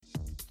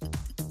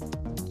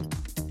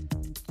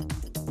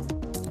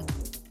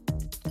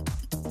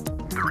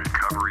the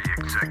Recovery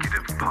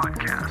Executive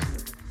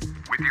Podcast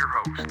with your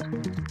host,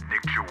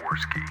 Nick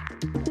Jaworski.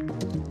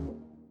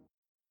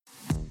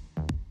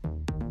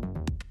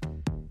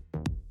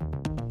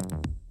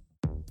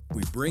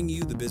 We bring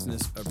you the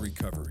business of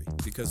recovery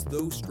because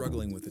those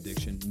struggling with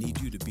addiction need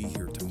you to be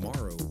here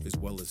tomorrow as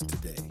well as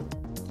today.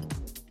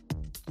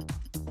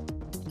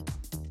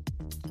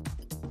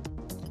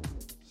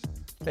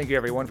 Thank you,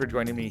 everyone, for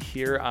joining me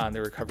here on the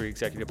Recovery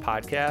Executive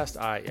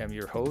Podcast. I am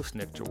your host,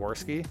 Nick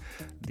Jaworski,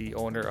 the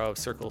owner of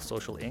Circle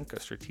Social Inc., a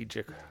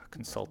strategic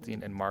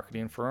consulting and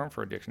marketing firm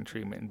for addiction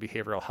treatment and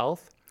behavioral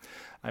health.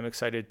 I'm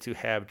excited to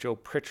have Joe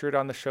Pritchard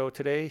on the show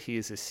today. He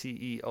is the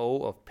CEO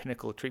of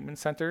Pinnacle Treatment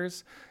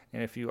Centers.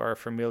 And if you are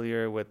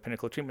familiar with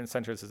Pinnacle Treatment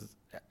Centers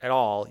at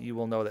all, you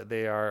will know that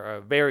they are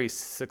a very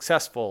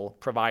successful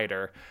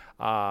provider,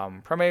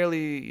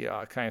 primarily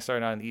kind of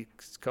starting on the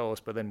East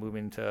Coast, but then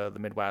moving to the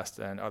Midwest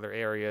and other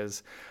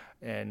areas.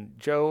 And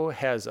Joe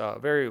has a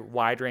very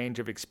wide range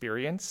of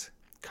experience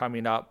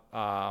coming up,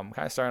 kind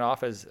of starting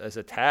off as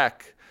a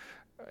tech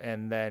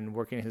and then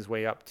working his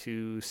way up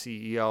to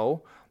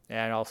CEO.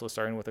 And also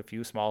starting with a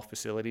few small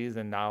facilities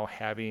and now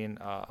having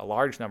a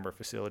large number of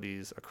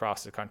facilities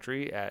across the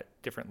country at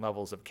different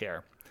levels of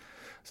care.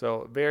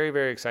 So very,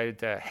 very excited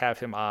to have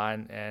him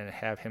on and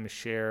have him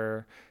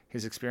share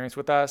his experience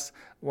with us.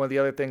 One of the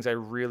other things I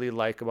really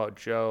like about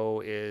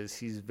Joe is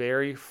he's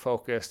very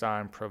focused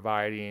on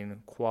providing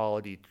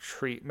quality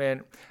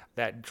treatment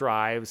that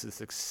drives the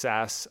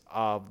success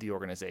of the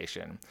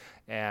organization.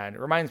 And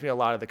it reminds me a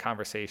lot of the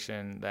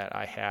conversation that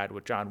I had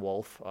with John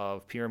Wolfe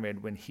of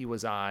Pyramid when he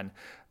was on.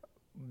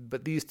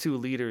 But these two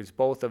leaders,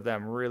 both of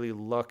them really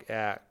look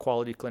at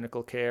quality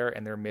clinical care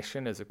and their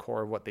mission as a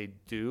core of what they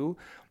do.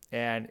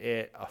 And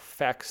it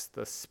affects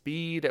the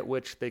speed at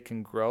which they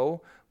can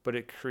grow, but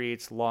it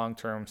creates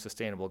long-term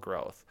sustainable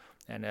growth.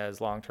 And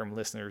as long-term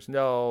listeners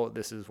know,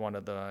 this is one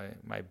of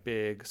my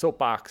big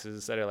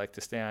soapboxes that I like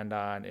to stand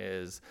on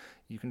is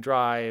you can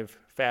drive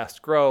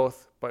fast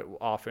growth, but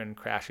often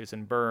crashes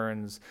and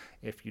burns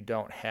if you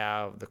don't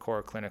have the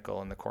core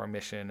clinical and the core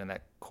mission and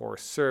that core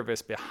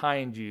service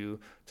behind you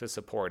to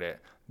support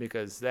it,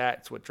 because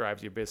that's what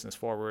drives your business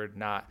forward,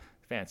 not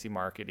fancy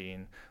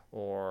marketing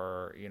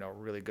or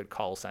really good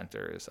call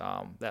centers.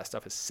 That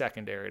stuff is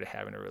secondary to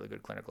having a really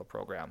good clinical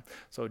program.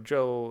 So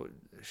Joe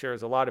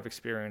shares a lot of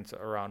experience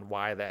around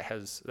why that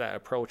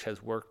approach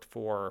has worked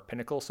for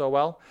Pinnacle so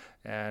well,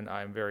 and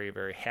I'm very,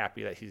 very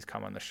happy that he's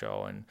come on the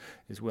show and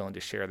is willing to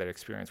share that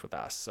experience with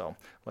us. So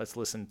let's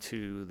listen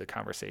to the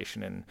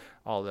conversation and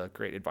all the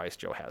great advice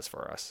Joe has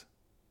for us.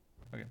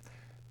 Okay.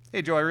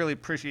 Hey, Joe, I really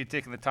appreciate you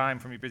taking the time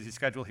from your busy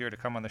schedule here to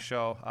come on the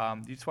show.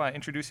 You just want to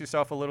introduce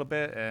yourself a little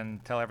bit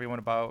and tell everyone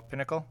about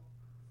Pinnacle?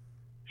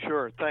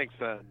 Sure. Thanks,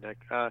 Nick.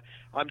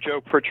 I'm Joe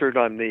Pritchard.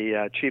 I'm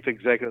the Chief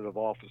Executive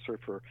Officer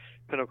for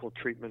Pinnacle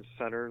Treatment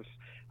Centers.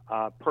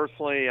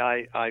 Personally,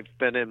 I've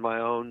been in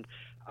my own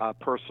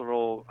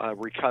personal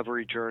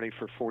recovery journey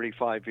for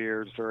 45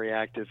 years, very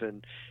active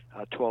in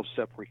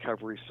 12-step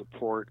recovery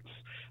supports.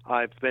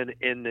 I've been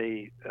in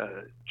the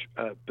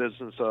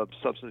business of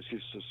substance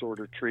use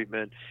disorder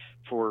treatment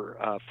for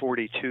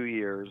 42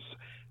 years.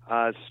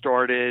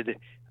 Started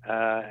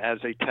as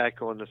a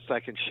tech on the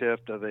second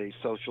shift of a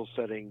social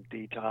setting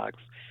detox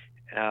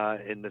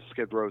in the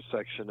Skid Row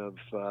section of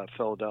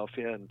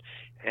Philadelphia,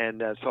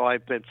 and so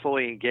I've been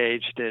fully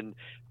engaged in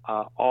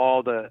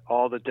all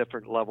the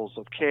different levels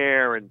of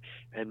care and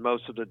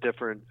most of the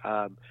different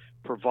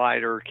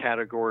provider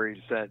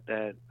categories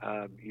that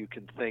you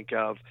can think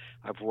of.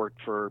 I've worked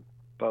for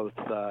both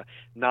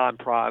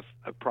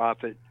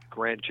non-profit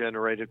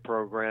grant-generated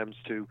programs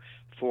to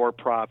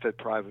for-profit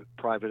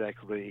private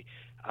equity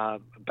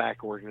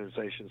back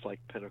organizations like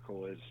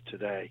Pinnacle is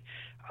today.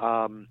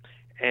 My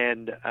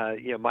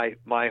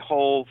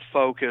whole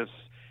focus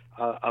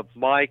of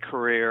my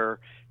career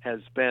has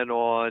been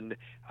on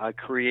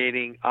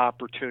creating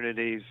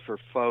opportunities for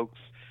folks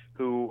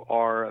who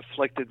are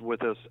afflicted with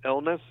this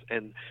illness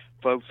and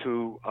folks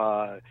who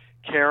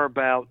care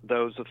about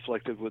those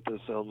afflicted with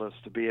this illness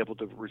to be able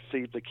to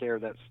receive the care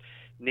that's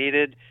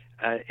needed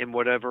in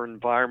whatever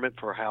environment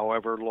for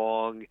however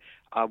long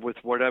with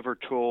whatever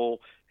tool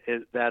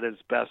that is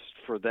best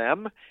for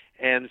them.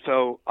 And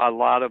so a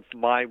lot of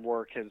my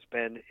work has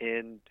been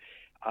in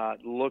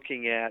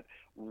looking at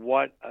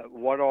what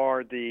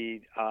are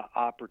the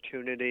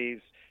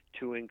opportunities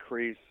to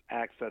increase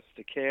access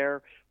to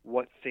care,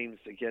 what seems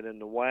to get in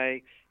the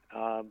way,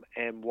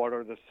 and what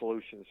are the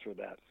solutions for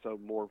that so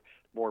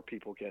more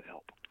people get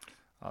help.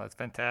 Oh, that's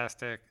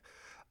fantastic.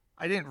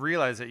 I didn't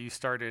realize that you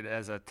started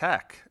as a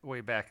tech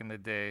way back in the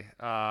day.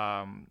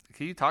 Can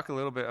you talk a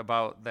little bit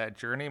about that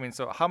journey? I mean,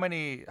 so how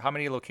many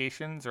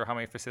locations or how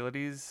many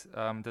facilities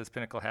does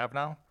Pinnacle have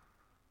now?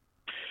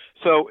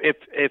 So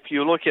if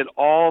you look at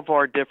all of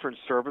our different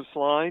service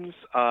lines,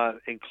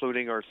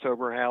 including our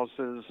sober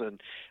houses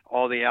and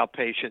all the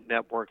outpatient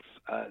networks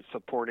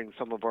supporting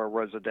some of our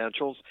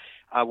residentials,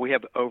 we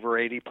have over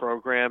 80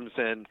 programs.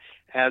 And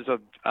as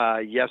of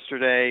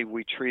yesterday,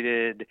 we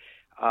treated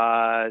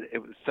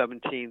it was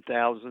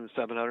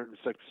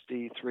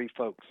 17,763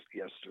 folks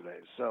yesterday.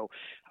 So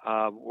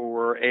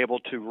we're able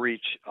to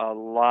reach a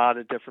lot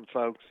of different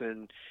folks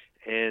and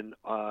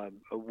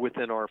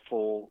within our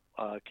full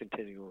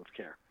continuum of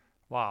care.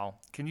 Wow.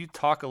 Can you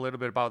talk a little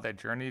bit about that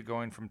journey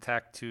going from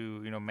tech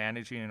to,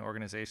 managing an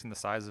organization the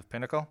size of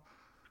Pinnacle?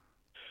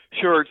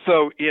 Sure.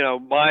 So,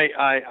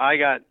 I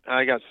got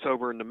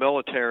sober in the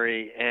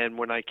military, and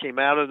when I came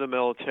out of the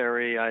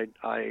military, I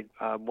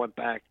went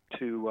back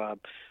to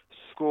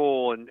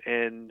school,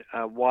 and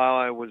while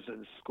I was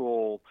in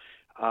school,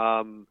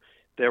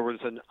 there was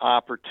an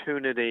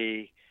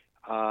opportunity.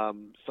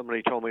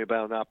 Somebody told me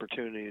about an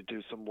opportunity to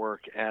do some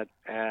work at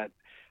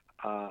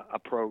a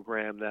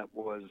program that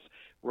was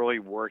really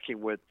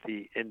working with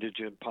the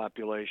indigent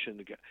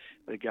population,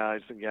 the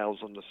guys and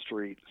gals on the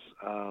streets.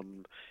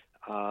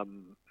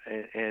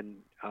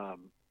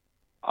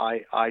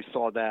 I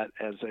saw that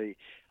as a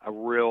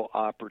real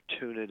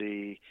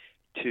opportunity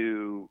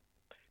to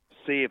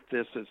see if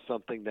this is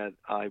something that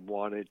I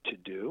wanted to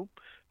do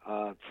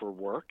for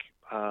work.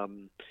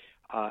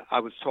 I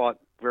was taught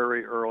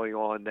very early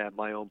on that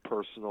my own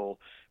personal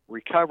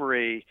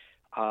recovery,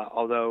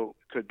 although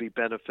could be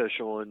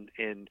beneficial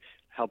in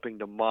helping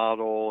to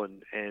model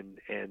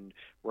and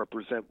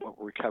represent what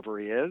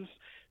recovery is,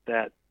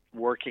 that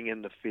working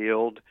in the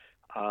field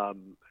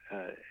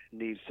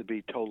needs to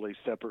be totally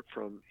separate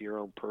from your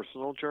own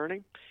personal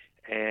journey.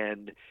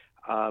 And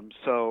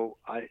so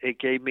it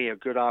gave me a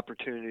good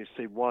opportunity to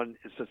see, one,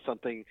 is this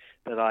something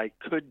that I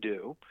could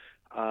do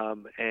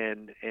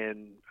and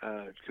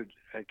could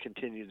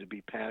continue to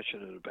be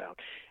passionate about.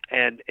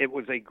 And it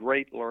was a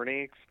great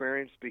learning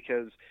experience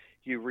because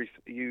you were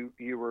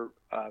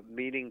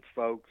meeting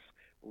folks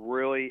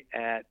really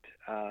at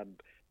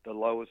the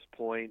lowest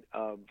point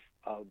of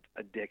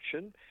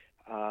addiction,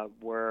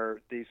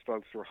 where these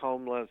folks were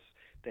homeless.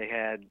 They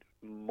had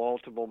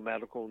multiple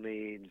medical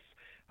needs.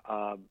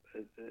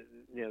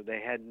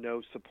 They had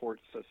no support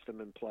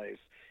system in place.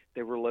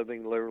 They were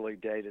living literally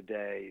day to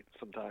day,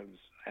 sometimes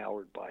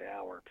hour by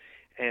hour.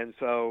 And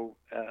so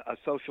a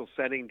social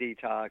setting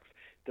detox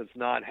does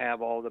not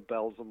have all the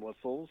bells and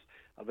whistles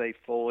of a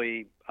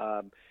fully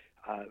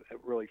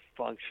really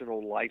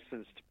functional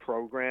licensed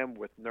program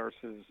with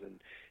nurses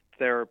and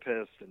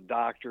therapists and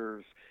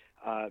doctors.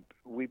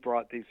 We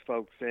brought these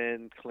folks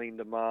in, cleaned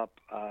them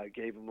up,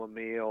 gave them a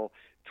meal,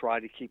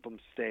 tried to keep them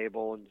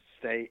stable and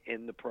stay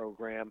in the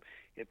program.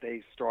 If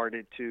they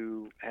started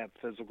to have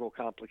physical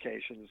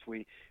complications,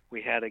 we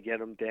had to get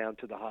them down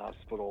to the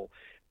hospital.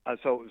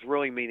 So it was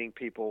really meeting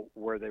people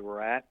where they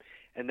were at.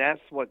 And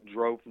that's what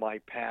drove my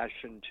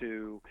passion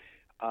to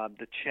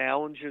the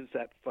challenges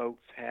that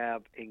folks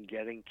have in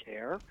getting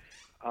care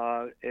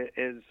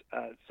is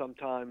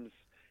sometimes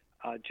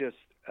just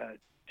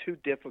too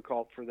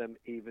difficult for them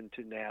even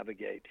to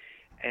navigate.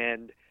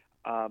 And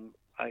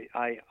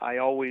I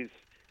always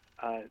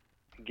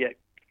get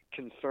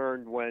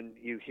concerned when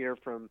you hear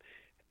from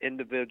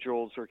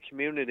individuals or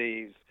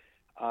communities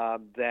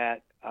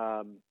that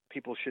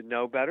people should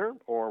know better,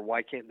 or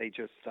why can't they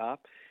just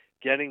stop?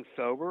 Getting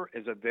sober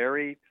is a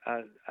very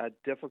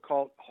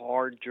difficult,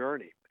 hard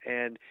journey,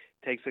 and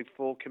takes a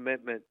full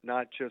commitment,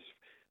 not just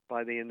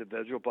by the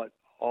individual, but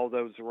all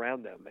those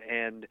around them.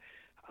 And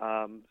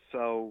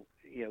so,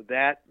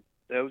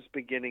 those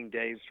beginning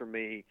days for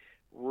me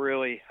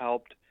really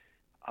helped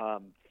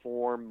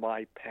form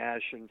my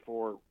passion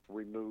for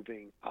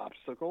removing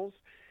obstacles.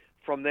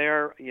 From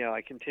there,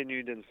 I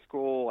continued in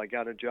school. I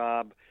got a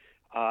job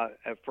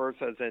at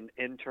first as an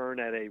intern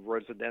at a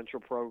residential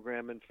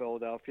program in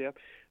Philadelphia.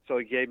 So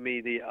it gave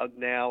me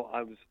now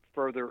I was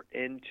further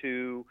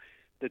into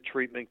the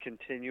treatment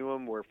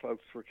continuum, where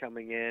folks were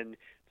coming in,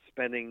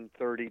 spending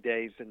 30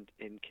 days in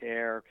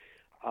care.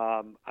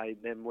 I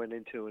then went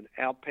into an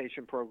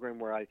outpatient program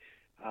where I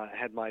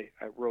had my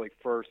really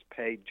first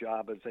paid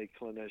job as a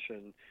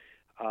clinician.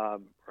 I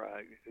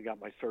got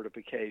my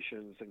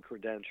certifications and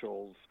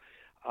credentials.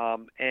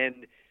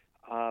 And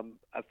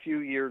a few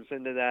years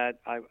into that,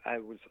 I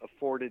was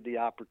afforded the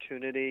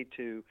opportunity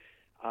to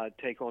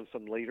take on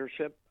some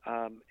leadership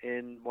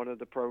in one of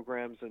the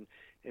programs and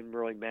in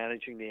really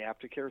managing the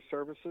aftercare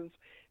services.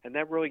 And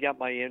that really got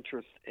my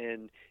interest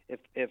in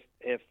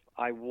if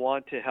I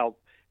want to help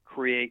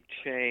create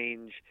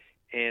change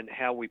in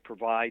how we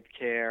provide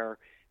care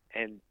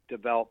and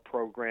develop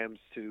programs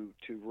to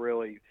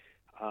really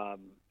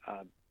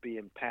be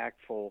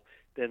impactful,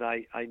 then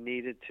I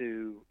needed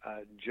to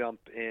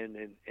jump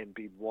in and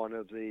be one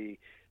of the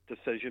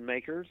decision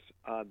makers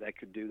that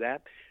could do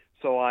that.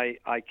 So I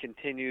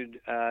continued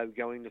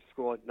going to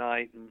school at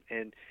night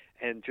and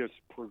just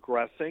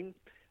progressing.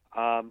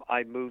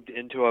 I moved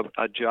into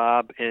a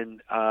job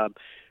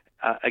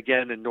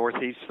again in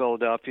Northeast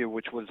Philadelphia,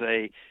 which was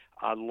a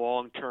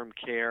long-term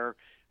care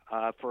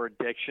for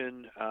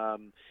addiction.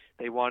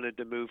 They wanted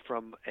to move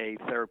from a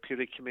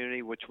therapeutic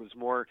community, which was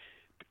more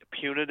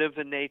punitive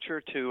in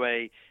nature, to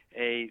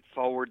a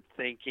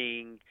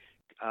forward-thinking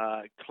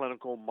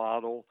clinical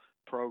model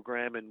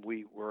program, and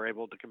we were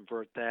able to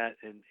convert that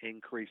and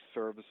increase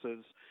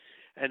services.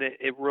 And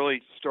it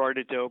really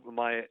started to open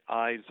my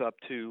eyes up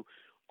to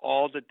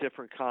all the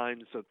different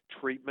kinds of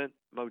treatment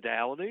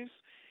modalities,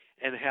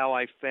 and how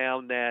I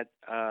found that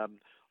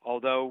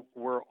although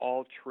we're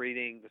all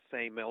treating the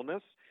same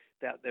illness,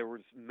 that there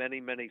was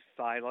many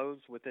silos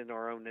within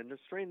our own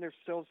industry, and there's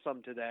still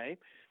some today,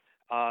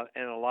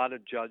 and a lot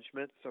of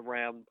judgments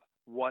around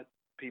what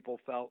people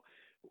felt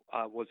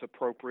was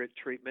appropriate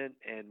treatment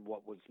and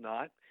what was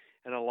not.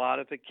 And a lot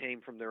of it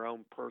came from their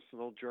own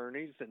personal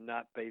journeys and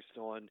not based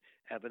on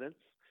evidence.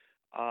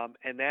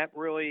 And that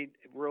really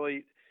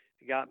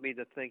got me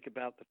to think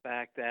about the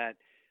fact that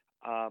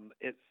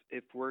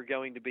if we're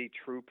going to be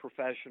true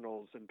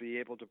professionals and be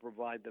able to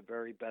provide the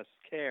very best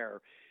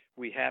care,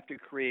 we have to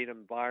create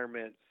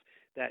environments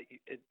that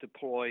it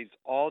deploys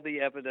all the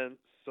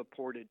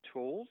evidence-supported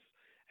tools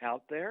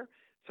out there,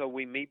 so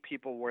we meet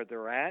people where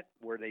they're at,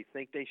 where they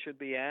think they should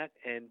be at,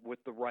 and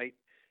with the right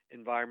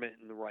environment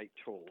and the right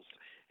tools.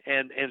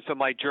 And so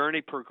my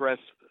journey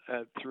progressed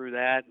through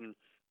that, and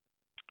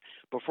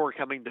before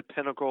coming to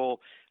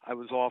Pinnacle, I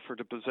was offered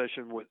a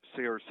position with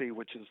CRC,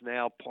 which is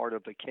now part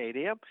of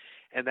Acadia,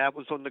 and that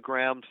was on the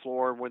ground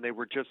floor when they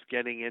were just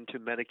getting into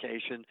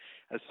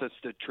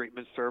medication-assisted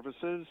treatment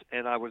services,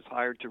 and I was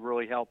hired to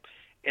really help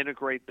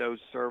integrate those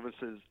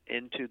services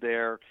into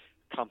their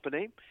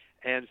company.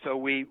 And so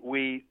we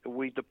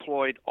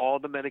deployed all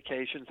the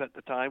medications at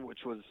the time,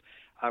 which was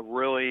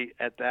really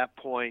at that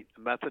point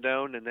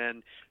methadone, and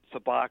then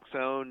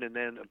Suboxone, and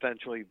then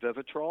eventually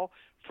Vivitrol.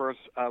 First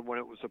when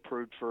it was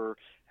approved for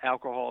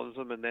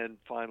alcoholism, and then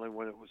finally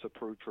when it was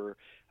approved for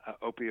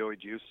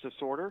opioid use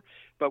disorder.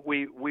 But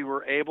we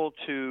were able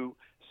to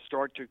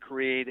start to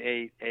create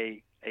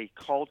a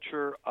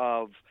culture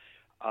of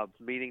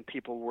meeting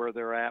people where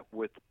they're at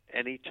with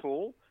any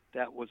tool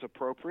that was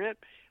appropriate,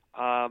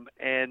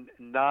 and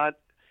not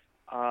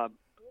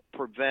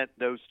prevent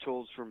those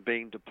tools from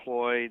being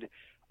deployed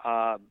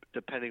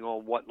depending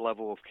on what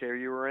level of care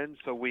you were in.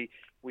 So we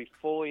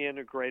fully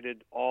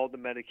integrated all the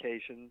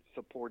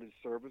medication-supported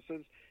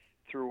services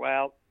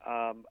throughout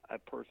a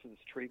person's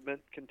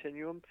treatment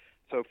continuum.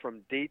 So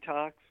from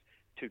detox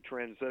to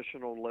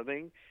transitional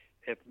living,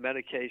 if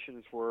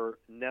medications were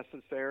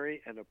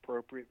necessary and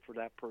appropriate for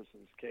that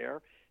person's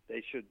care,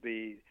 they should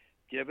be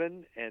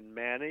given and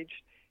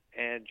managed,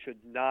 and should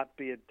not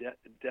be a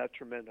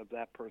detriment of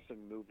that person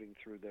moving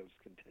through those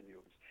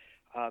continuums.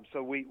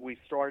 So we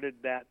started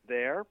that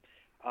there,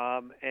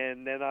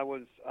 and then I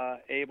was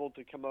able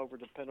to come over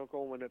to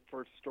Pinnacle when it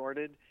first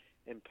started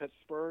in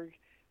Pittsburgh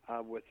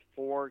with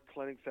 4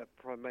 clinics that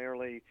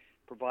primarily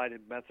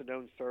provided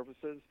methadone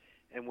services,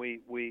 and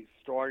we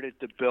started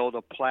to build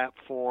a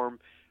platform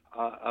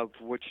of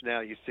which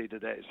now you see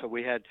today. So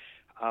we had,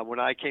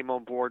 when I came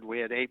on board, we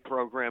had 8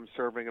 programs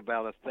serving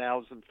about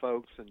 1,000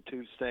 folks in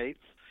 2 states,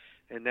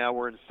 and now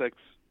we're in 6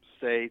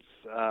 states,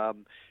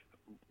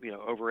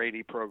 over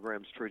 80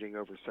 programs treating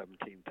over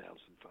 17,000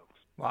 folks.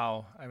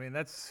 Wow. I mean,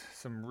 that's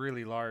some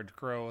really large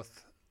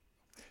growth.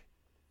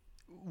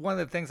 One of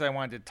the things I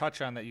wanted to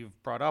touch on that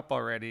you've brought up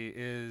already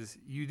is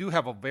you do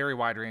have a very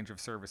wide range of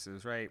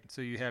services, right?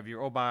 So you have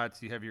your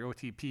OBOTs, you have your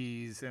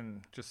OTPs,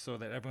 and just so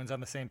that everyone's on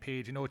the same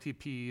page, an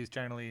OTP is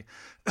generally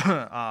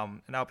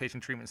an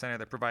outpatient treatment center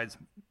that provides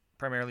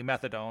primarily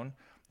methadone,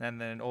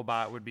 and then an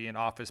OBOT would be an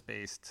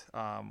office-based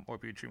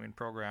opioid treatment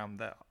program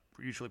that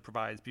usually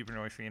provides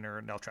buprenorphine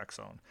or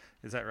naltrexone.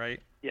 Is that right?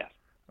 Yes.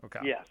 Okay.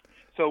 Yes.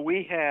 So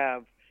we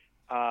have,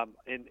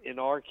 in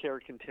our care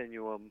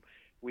continuum,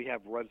 we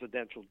have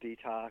residential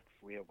detox.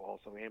 We have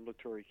also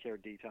ambulatory care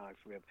detox.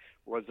 We have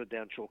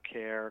residential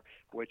care,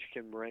 which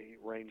can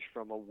range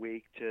from a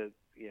week to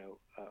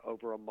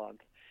over a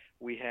month.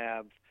 We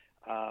have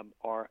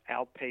our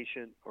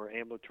outpatient or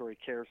ambulatory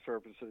care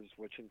services,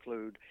 which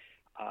include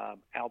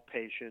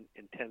outpatient,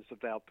 intensive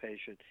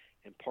outpatient,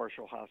 and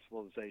partial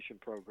hospitalization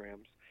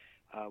programs.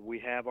 We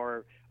have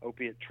our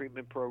opiate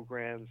treatment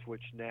programs,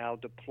 which now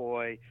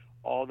deploy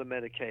all the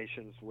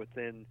medications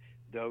within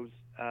those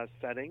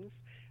settings.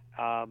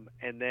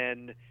 And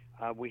then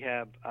we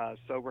have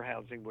sober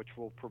housing, which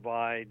will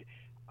provide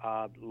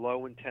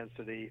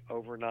low-intensity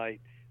overnight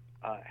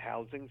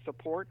housing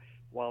support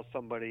while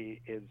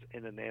somebody is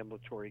in an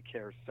ambulatory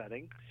care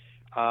setting.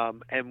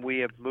 And we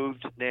have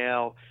moved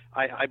now,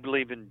 I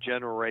believe in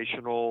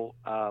generational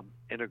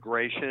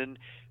integration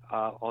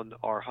on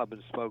our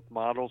hub-and-spoke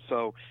model.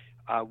 So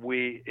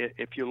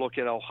if you look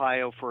at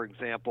Ohio, for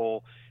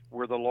example,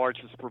 we're the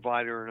largest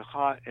provider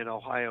in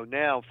Ohio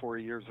now. 4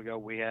 years ago,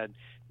 we had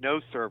no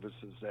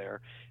services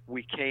there.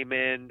 We came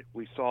in,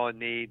 we saw a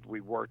need, we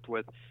worked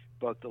with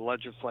both the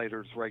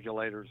legislators,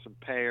 regulators, and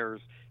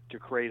payers to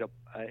create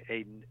a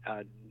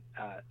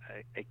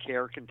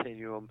care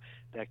continuum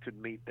that could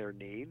meet their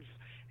needs.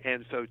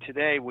 And so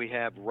today we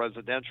have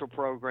residential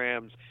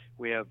programs,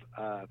 We have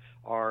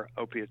our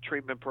opiate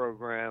treatment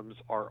programs,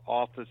 our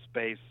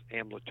office-based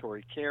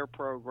ambulatory care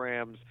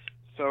programs,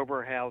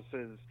 sober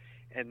houses,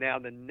 and now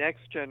the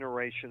next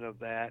generation of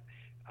that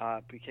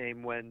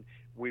became when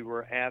we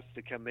were asked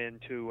to come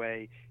into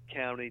a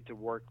county to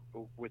work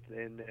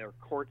within their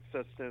court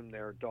system,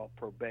 their adult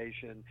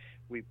probation.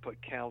 We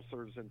put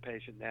counselors and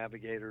patient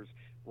navigators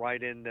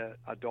right in the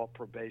adult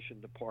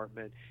probation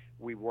department.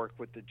 We work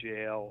with the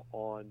jail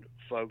on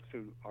folks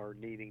who are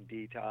needing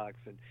detox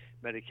and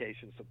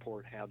medication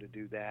support, how to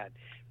do that.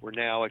 We're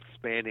now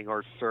expanding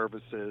our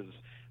services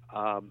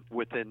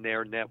within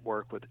their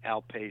network with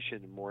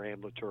outpatient and more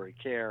ambulatory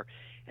care.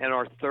 And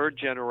our third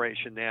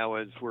generation now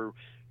is we're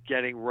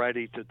getting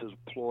ready to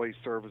deploy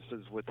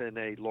services within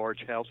a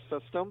large health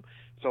system.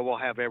 So we'll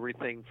have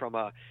everything from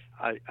a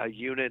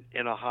unit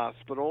in a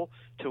hospital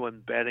to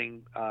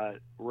embedding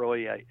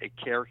really a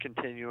care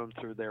continuum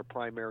through their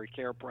primary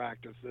care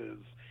practices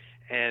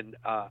and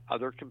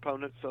other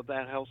components of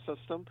that health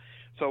system.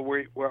 So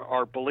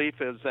our belief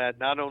is that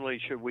not only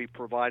should we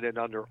provide it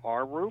under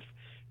our roof,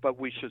 but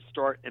we should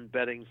start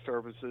embedding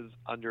services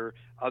under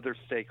other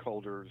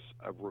stakeholders'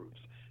 roofs.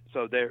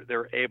 So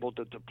they're able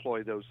to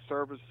deploy those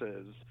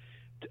services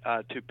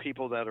to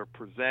people that are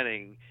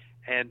presenting,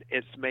 and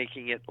it's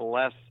making it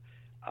less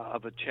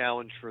of a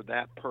challenge for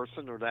that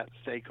person or that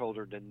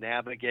stakeholder to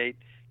navigate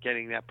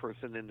getting that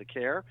person into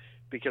care,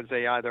 because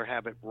they either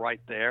have it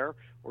right there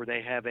or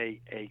they have a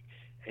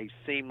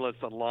seamless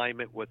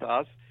alignment with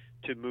us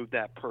to move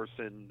that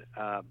person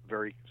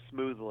very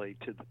smoothly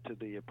to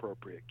the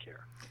appropriate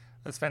care.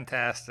 That's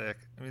fantastic.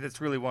 I mean,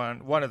 that's really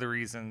one of the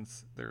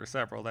reasons, there are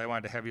several, that I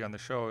wanted to have you on the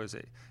show, is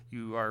that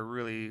you are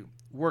really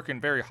working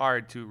very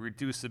hard to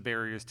reduce the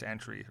barriers to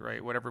entry,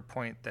 right? Whatever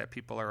point that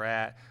people are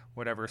at,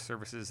 whatever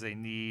services they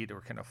need or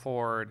can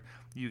afford,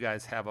 you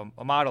guys have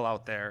a model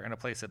out there and a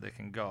place that they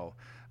can go,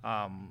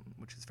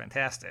 which is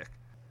fantastic.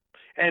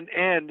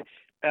 And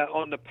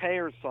on the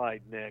payer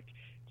side, Nick,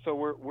 so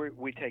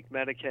we take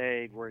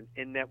Medicaid. We're an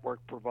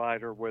in-network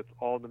provider with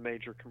all the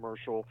major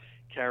commercial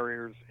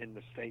carriers in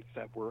the states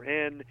that we're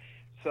in.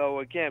 So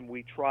again,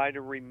 we try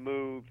to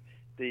remove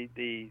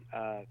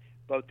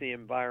both the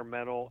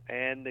environmental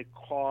and the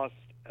cost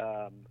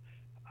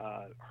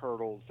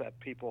hurdles that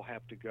people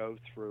have to go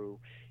through.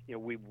 You know,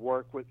 we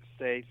work with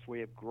states. We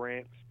have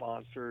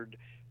grant-sponsored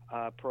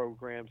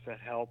programs that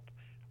help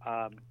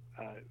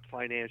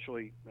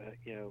financially,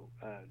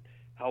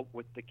 help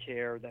with the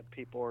care that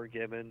people are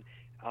given.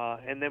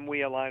 And then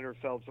we align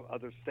ourselves with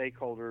other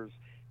stakeholders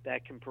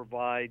that can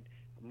provide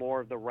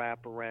more of the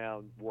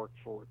wraparound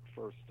workforce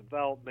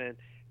development,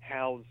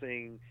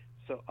 housing,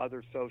 so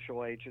other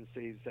social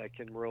agencies that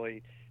can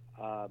really,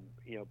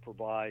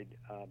 provide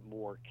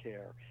more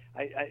care.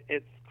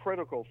 It's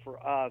critical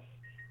for us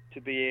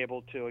to be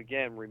able to,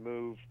 again,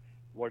 remove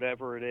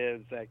whatever it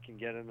is that can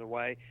get in the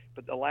way.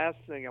 But the last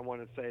thing I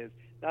want to say is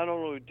not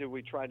only do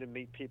we try to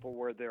meet people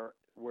where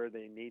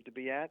they need to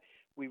be at,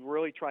 we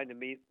really try to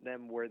meet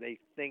them where they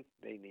think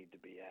they need to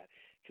be at.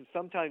 Because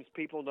sometimes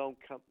people don't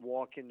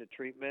walk into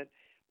treatment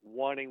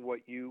wanting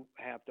what you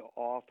have to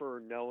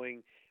offer,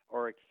 knowing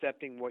or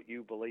accepting what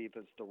you believe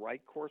is the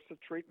right course of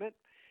treatment.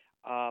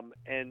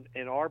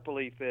 And our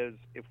belief is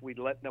if we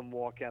let them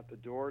walk out the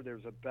door,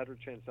 there's a better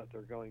chance that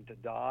they're going to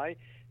die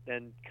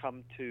than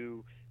come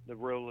to the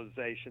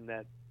realization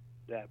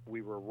that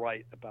we were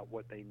right about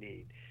what they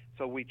need.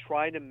 So we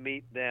try to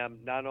meet them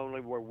not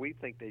only where we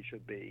think they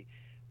should be,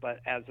 but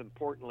as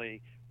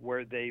importantly,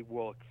 where they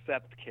will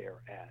accept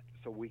care at,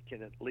 so we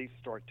can at least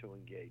start to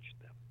engage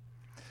them.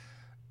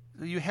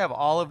 You have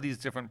all of these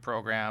different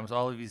programs,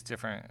 all of these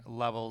different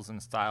levels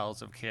and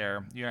styles of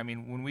care.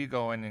 When we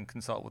go in and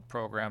consult with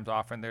programs,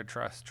 often they're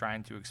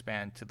trying to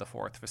expand to the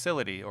fourth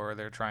facility, or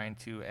they're trying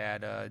to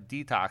add a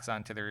detox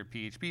onto their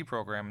PHP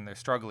program, and they're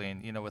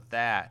struggling, with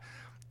that.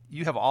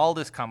 You have all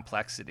this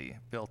complexity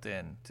built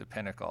in to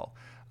Pinnacle.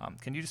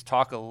 Can you just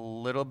talk a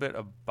little bit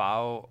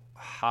about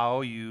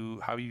how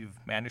you've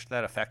managed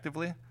that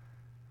effectively?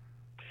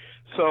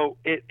 So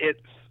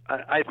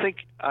I think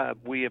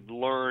we have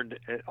learned.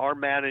 Our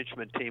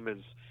management team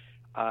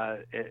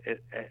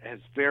has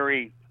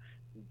very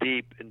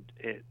deep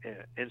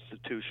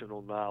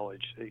institutional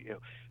knowledge.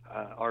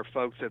 Our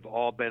folks have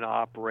all been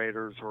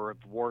operators or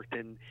have worked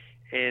in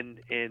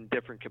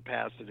different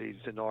capacities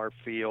in our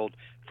field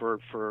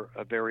for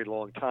a very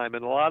long time.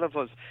 And a lot of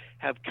us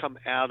have come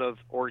out of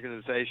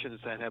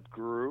organizations that have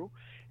grew,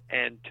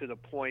 and to the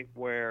point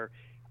where,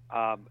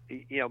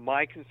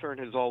 my concern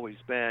has always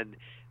been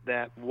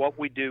that what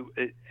we do,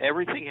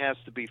 everything has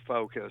to be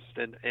focused,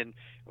 and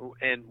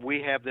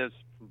we have this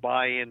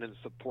buy-in and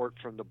support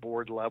from the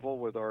board level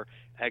with our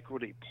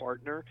equity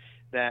partner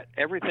that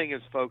everything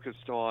is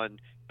focused on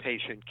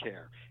patient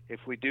care.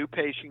 If we do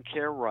patient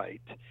care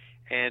right,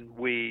 and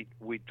we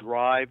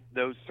drive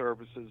those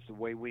services the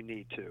way we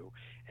need to,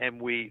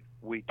 and we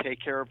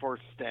take care of our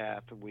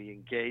staff and we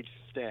engage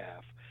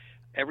staff,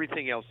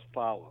 everything else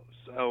follows.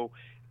 So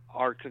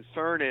our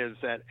concern is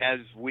that as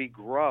we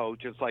grow,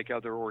 just like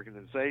other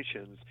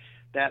organizations,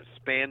 that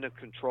span of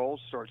control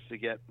starts to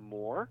get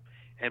more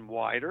and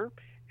wider,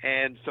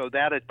 And so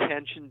that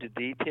attention to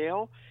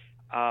detail,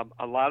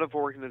 a lot of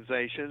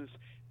organizations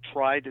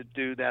try to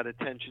do that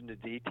attention to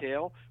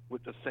detail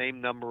with the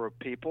same number of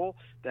people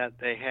that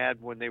they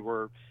had when they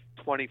were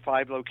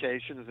 25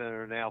 locations and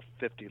are now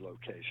 50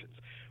 locations.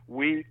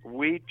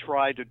 We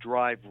try to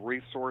drive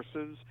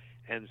resources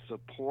and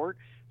support,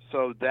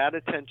 so that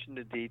attention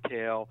to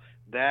detail,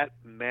 that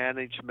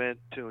management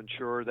to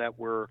ensure that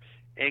we're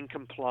in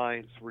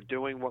compliance, we're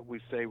doing what we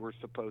say we're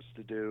supposed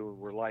to do, and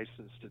we're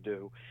licensed to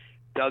do,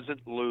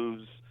 doesn't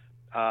lose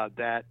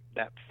that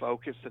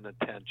focus and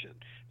attention.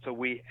 So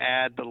we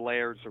add the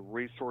layers of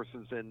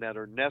resources in that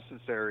are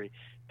necessary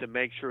to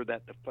make sure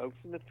that the folks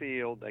in the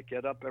field that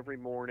get up every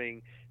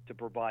morning to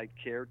provide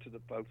care to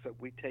the folks that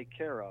we take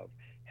care of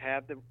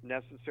have the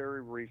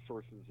necessary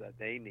resources that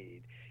they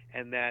need,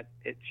 and that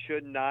it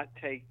should not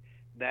take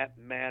that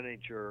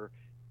manager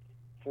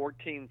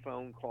 14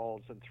 phone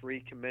calls and 3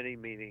 committee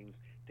meetings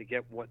to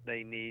get what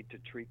they need to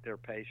treat their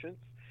patients.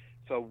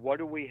 So what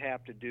do we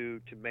have to do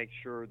to make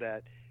sure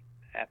that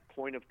at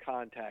point of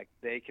contact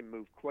they can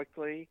move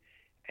quickly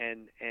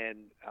and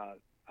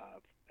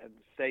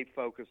stay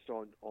focused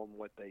on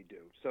what they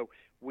do? So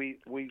we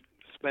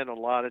spend a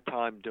lot of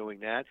time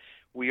doing that.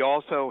 We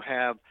also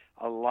have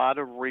a lot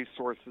of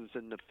resources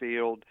in the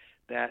field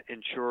that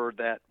ensure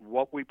that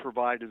what we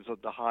provide is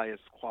of the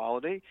highest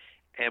quality,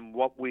 and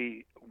what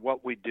we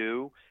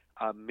do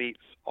meets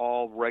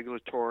all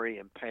regulatory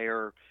and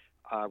payer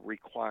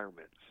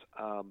requirements.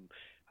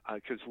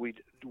 Because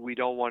we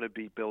don't want to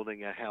be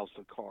building a house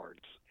of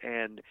cards,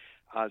 and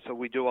so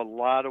we do a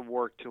lot of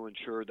work to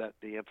ensure that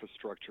the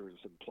infrastructure is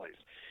in place.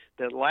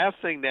 The last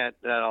thing that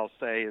I'll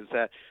say is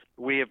that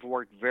we have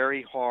worked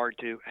very hard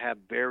to have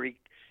very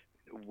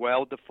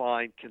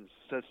well-defined,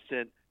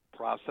 consistent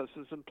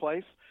processes in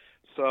place.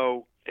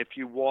 So if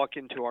you walk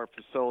into our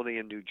facility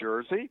in New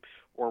Jersey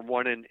or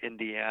one in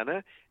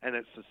Indiana, and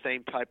it's the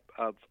same type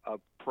of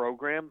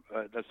program,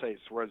 let's say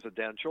it's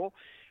residential,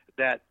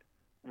 that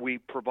we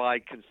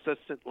provide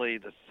consistently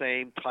the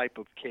same type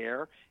of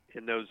care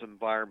in those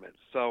environments.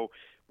 So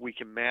we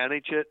can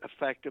manage it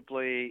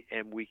effectively,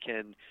 and we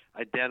can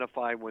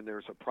identify when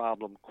there's a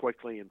problem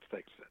quickly and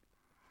fix it.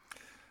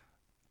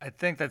 I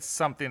think that's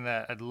something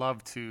that I'd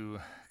love to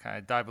kind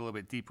of dive a little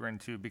bit deeper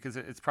into, because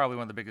it's probably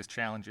one of the biggest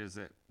challenges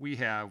that we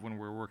have when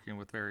we're working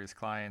with various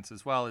clients,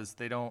 as well as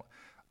they don't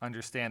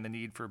understand the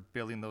need for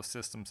building those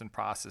systems and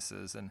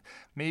processes. And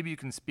maybe you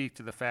can speak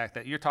to the fact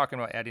that you're talking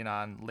about adding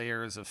on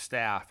layers of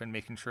staff and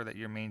making sure that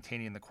you're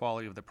maintaining the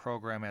quality of the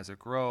program as it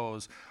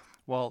grows.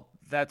 Well,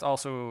 that's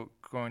also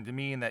going to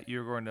mean that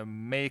you're going to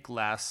make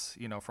less,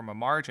 from a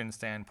margin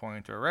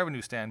standpoint or a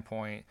revenue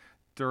standpoint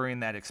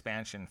during that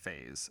expansion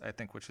phase, I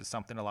think, which is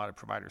something a lot of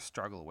providers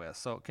struggle with.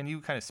 So can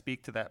you kind of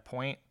speak to that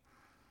point?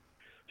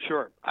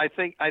 Sure. I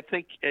think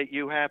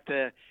you have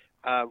to,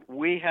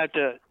 we had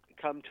to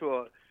come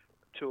to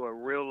a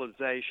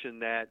realization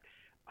that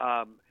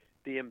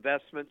the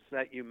investments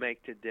that you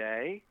make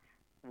today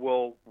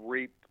will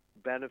reap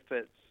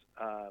benefits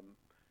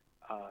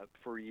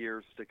for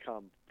years to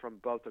come, from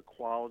both a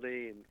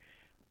quality and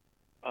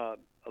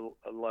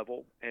a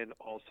level, and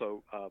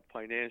also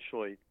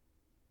financially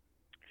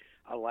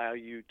allow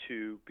you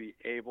to be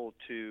able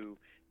to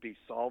be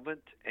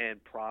solvent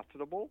and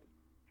profitable.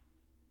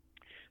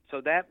 So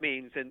that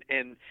means,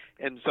 and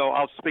so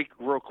I'll speak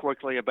real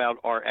quickly about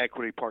our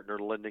equity partner,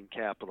 Linden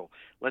Capital.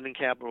 Linden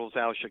Capital is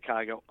out of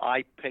Chicago.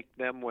 I picked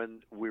them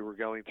when we were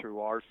going through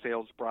our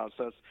sales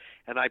process,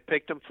 and I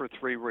picked them for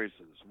 3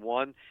 reasons.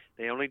 One,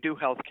 they only do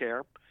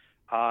healthcare,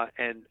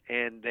 and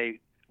they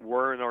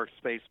were in our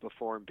space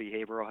before in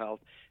behavioral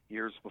health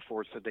years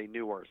before, so they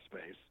knew our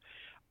space.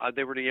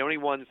 They were the only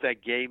ones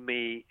that gave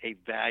me a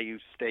value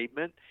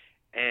statement,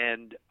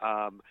 and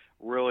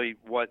really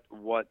what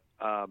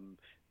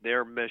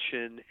their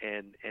mission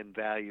and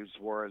values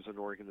were as an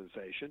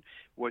organization,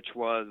 which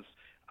was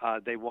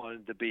they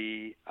wanted to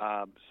be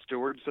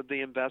stewards of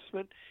the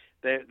investment.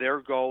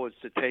 Their goal is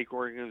to take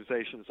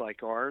organizations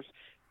like ours,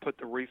 put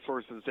the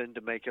resources in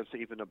to make us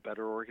even a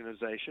better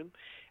organization.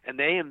 And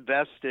they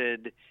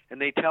invested,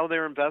 and they tell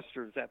their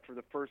investors that for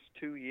the first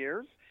 2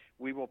 years,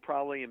 we will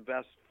probably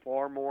invest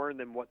far more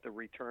than what the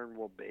return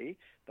will be.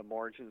 The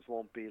margins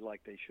won't be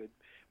like they should,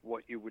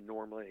 what you would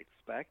normally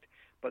expect.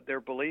 But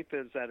their belief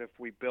is that if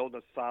we build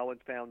a solid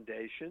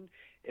foundation,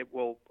 it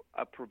will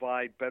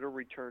provide better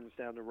returns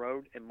down the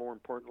road, and more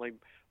importantly,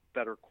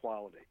 better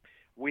quality.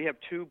 We have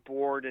 2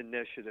 board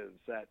initiatives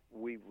that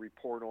we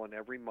report on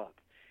every month,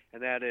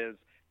 and that is,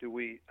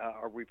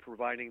 are we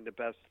providing the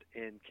best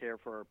in care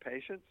for our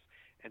patients,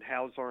 and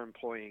how's our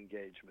employee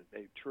engagement?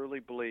 They truly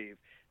believe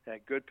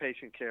that good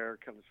patient care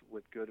comes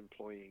with good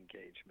employee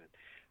engagement.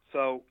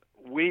 So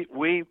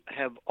we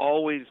have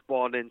always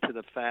bought into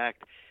the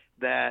fact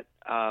that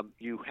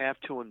you have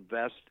to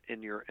invest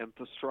in your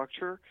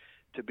infrastructure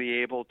to be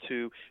able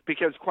to,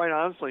 because quite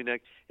honestly,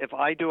 Nick, if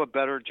I do a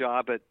better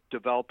job at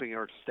developing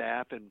our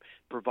staff and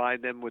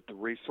provide them with the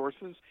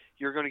resources,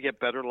 you're going to get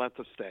better length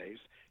of stays.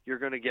 You're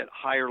going to get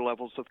higher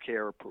levels of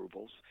care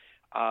approvals.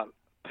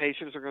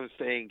 patients are going to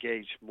stay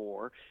engaged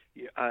more.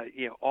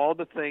 All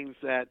the things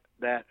that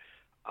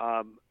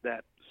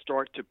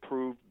start to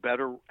prove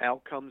better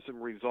outcomes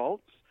and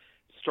results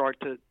start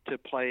to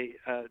play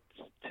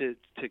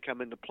to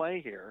come into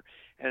play here,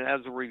 and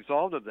as a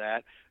result of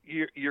that,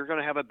 you're going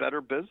to have a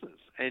better business,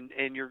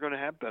 and you're going to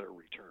have better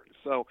returns.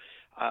 So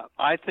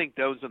I think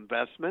those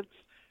investments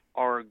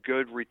are a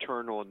good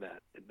return on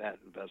that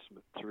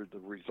investment through the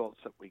results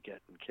that we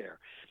get in care.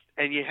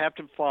 And you have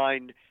to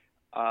find,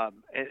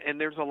 and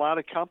there's a lot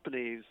of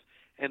companies,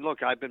 and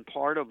look, I've been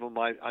part of them.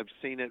 I've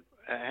seen it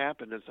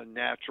happen as a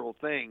natural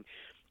thing.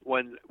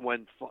 When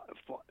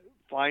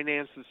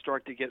finances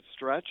start to get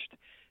stretched,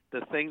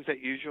 the things that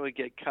usually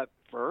get cut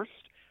first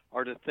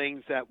are the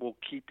things that will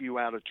keep you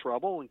out of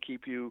trouble and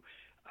keep you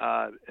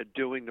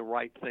doing the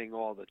right thing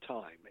all the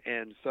time.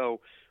 And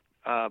so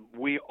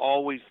we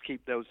always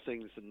keep those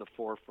things in the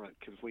forefront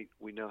because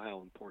we know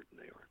how important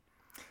they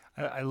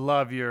are. I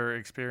love your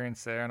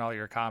experience there and all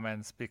your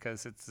comments,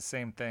 because it's the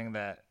same thing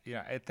that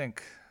I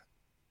think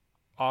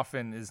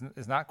often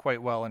is not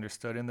quite well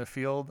understood in the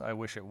field. I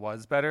wish it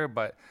was better,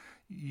 but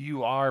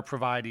you are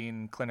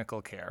providing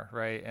clinical care,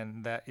 right?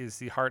 And that is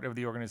the heart of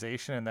the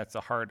organization, and that's the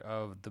heart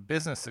of the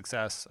business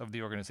success of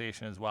the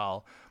organization as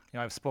well.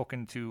 I've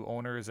spoken to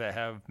owners that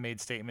have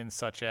made statements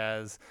such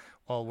as,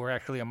 well, we're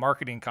actually a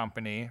marketing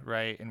company,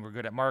 right? And we're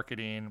good at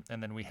marketing,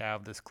 and then we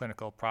have this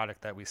clinical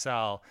product that we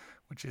sell,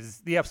 which is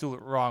the absolute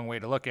wrong way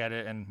to look at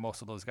it, and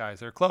most of those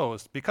guys are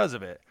closed because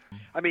of it.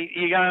 I mean,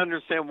 you got to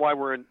understand why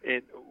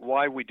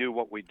why we do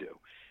what we do.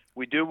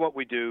 We do what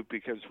we do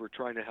because we're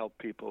trying to help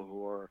people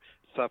who are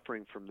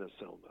suffering from this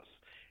illness.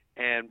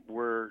 And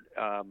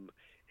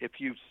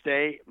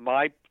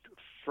my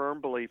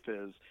firm belief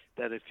is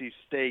that if you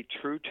stay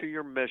true to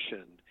your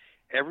mission,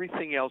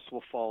 everything else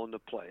will fall into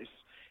place.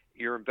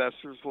 Your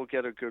investors will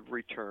get a good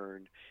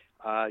return.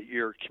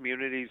 Your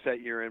communities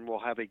that you're in will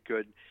have a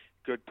good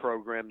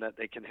program that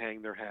they can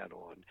hang their hat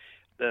on.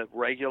 The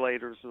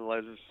regulators and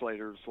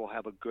legislators will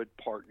have a good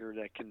partner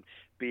that can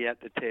be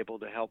at the table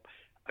to help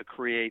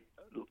create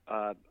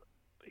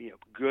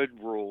good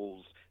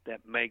rules that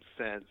make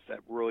sense, that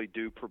really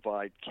do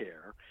provide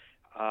care.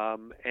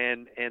 And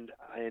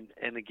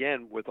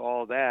again, with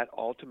all that,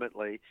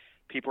 ultimately,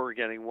 people are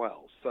getting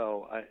well.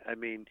 So I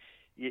mean,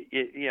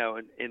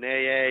 in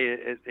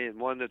AA, in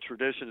one of the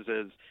traditions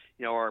is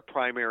our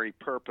primary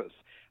purpose.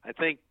 I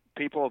think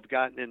people have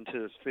gotten into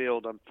this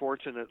field,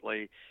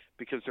 unfortunately,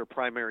 because their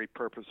primary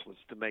purpose was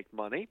to make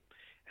money,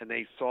 and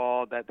they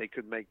saw that they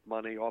could make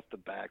money off the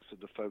backs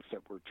of the folks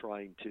that we're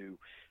trying to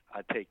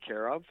take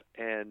care of,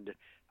 and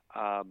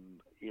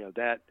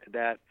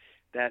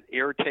that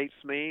irritates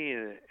me,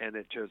 and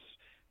it just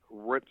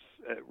rips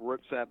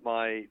at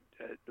my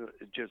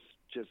just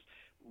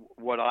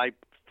what I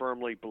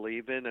firmly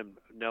believe in, and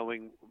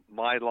knowing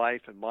my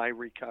life and my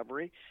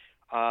recovery.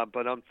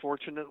 But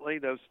unfortunately,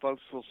 those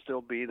folks will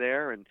still be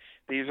there, and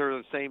these are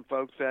the same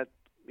folks that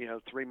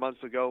 3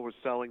 months ago were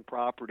selling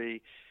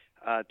property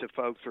to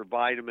folks, or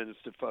vitamins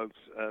to folks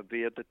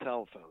via the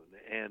telephone,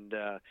 and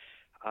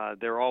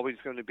they're always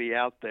going to be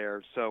out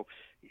there. So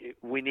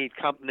we need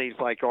companies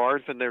like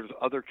ours, and there's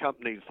other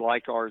companies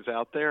like ours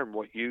out there, and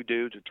what you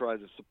do to try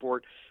to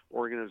support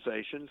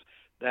organizations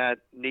that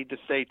need to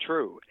stay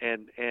true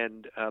and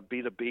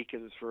be the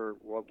beacons for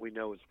what we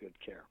know is good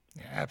care.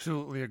 Yeah,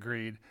 absolutely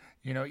agreed.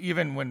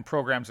 Even when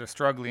programs are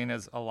struggling,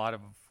 as a lot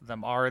of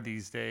them are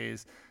these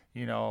days,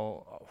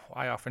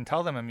 I often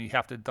tell them, you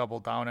have to double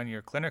down on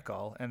your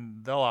clinical,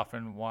 and they'll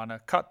often want to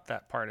cut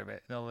that part of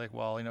it. They're like,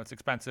 well, it's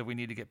expensive. We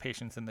need to get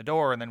patients in the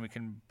door, and then we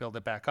can build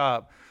it back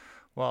up.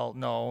 Well,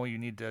 no, you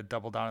need to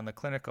double down on the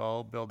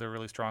clinical, build a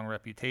really strong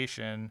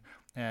reputation,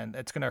 and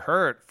it's going to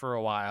hurt for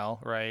a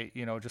while, right?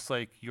 Just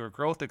like your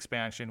growth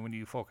expansion, when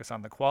you focus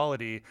on the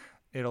quality,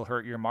 it'll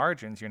hurt your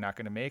margins. You're not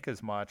going to make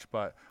as much,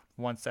 but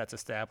once that's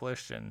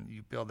established and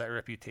you build that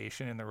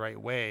reputation in the right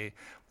way,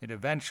 it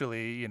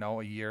eventually,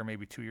 a year,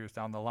 maybe 2 years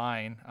down the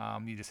line,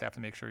 you just have to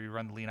make sure you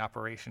run the lean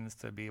operations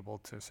to be able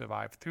to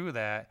survive through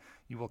that.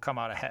 You will come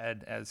out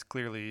ahead, as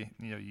clearly,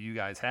 you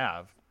guys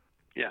have.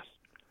 Yes.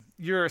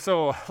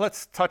 So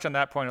let's touch on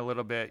that point a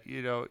little bit.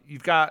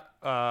 You've got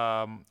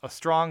a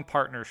strong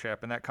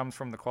partnership, and that comes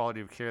from the quality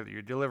of care that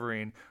you're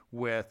delivering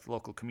with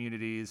local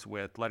communities,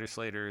 with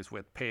legislators,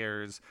 with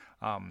payers.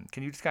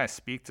 Can you just kind of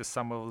speak to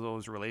some of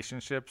those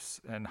relationships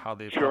and how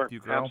they've helped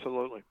you grow? Sure,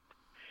 absolutely.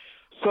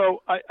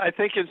 So I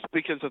think it's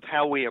because of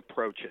how we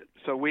approach it.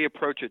 So we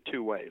approach it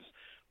two ways.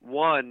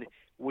 One,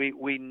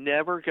 we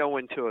never go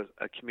into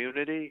a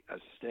community, a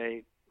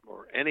state,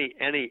 or any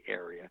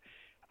area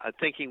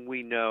thinking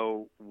we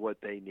know what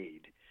they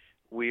need.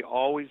 We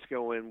always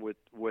go in with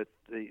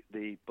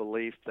the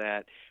belief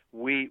that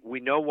we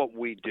know what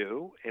we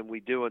do, and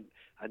we do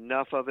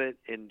enough of it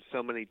in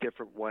so many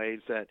different ways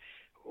that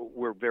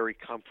we're very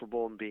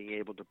comfortable in being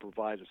able to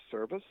provide a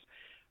service.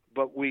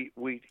 But we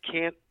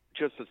can't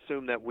just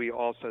assume that we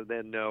also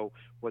then know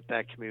what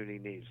that community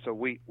needs. So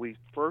we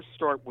first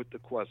start with the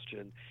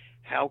question,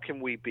 how can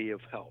we be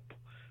of help?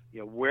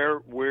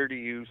 Where do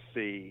you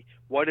see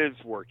what is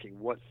working,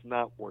 what's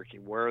not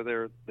working, where are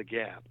there the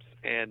gaps,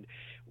 and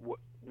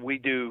we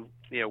do.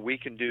 We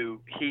can do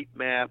heat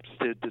maps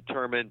to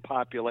determine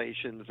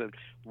populations and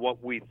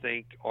what we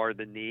think are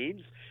the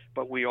needs,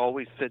 but we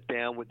always sit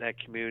down with that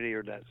community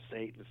or that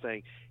state and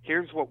saying,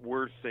 here's what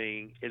we're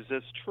seeing. Is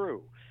this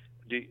true?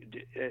 Do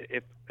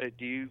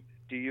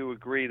you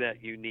agree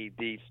that you need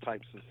these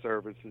types of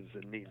services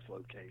in these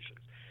locations?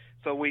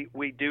 So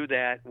we do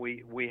that.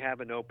 We have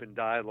an open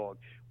dialogue.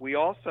 We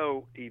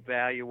also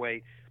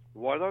evaluate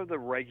what are the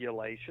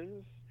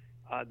regulations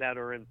that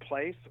are in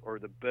place or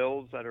the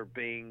bills that are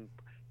being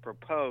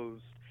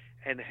proposed,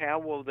 and how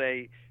will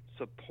they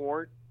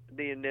support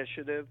the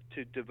initiative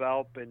to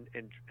develop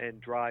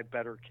and drive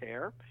better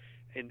care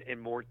in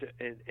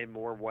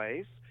more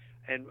ways,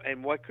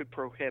 and what could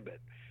prohibit.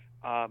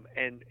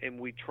 And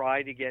we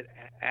try to get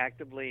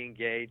actively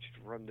engaged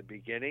from the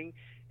beginning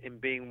in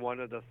being one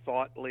of the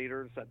thought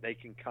leaders that they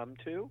can come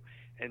to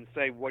and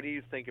say, what do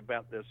you think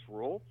about this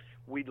rule?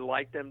 We'd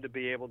like them to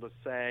be able to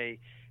say,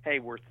 hey,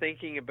 we're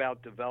thinking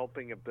about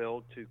developing a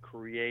bill to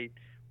create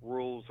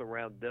rules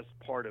around this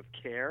part of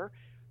care.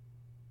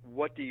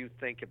 What do you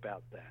think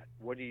about that?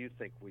 What do you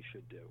think we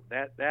should do?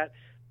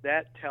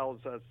 That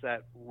tells us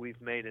that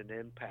we've made an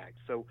impact.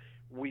 So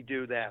we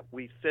do that.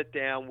 We sit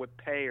down with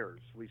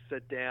payers. We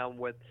sit down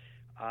with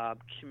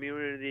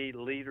community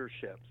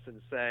leaderships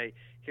and say,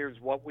 here's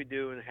what we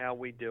do and how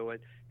we do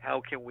it.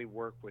 How can we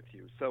work with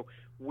you? So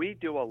we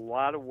do a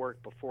lot of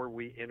work before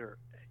we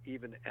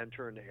even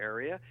enter an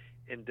area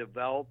in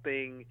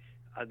developing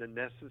the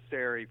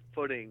necessary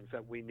footings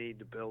that we need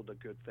to build a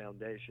good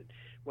foundation.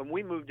 When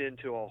we moved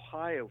into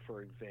Ohio,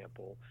 for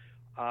example,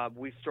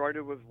 we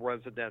started with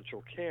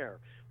residential care.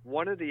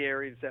 One of the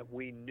areas that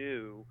we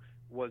knew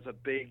was a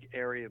big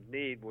area of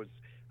need was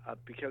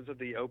because of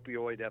the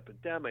opioid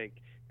epidemic,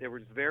 there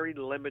was very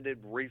limited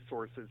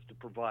resources to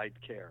provide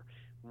care.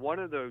 One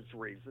of those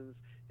reasons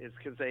is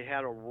because they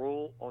had a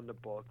rule on the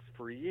books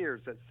for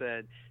years that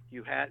said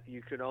you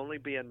could only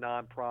be a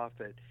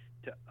nonprofit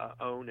to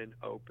own and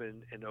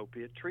open an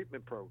opiate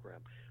treatment program.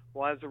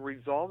 Well, as a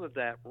result of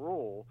that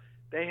rule,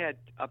 they had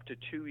up to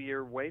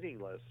 2-year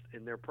waiting lists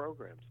in their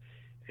programs.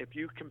 If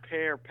you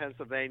compare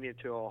Pennsylvania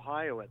to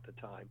Ohio at the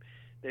time,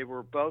 they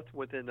were both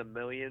within 1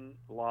 million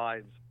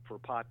lives for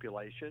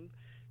population.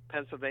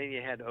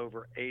 Pennsylvania had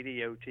over 80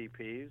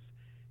 OTPs.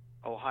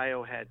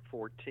 Ohio had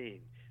 14,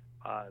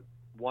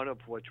 one of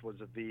which was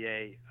a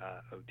VA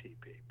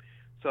OTP.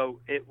 So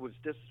it was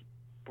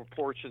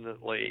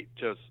disproportionately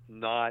just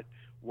not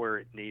where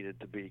it needed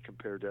to be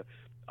compared to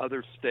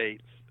other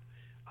states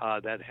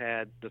that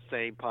had the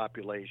same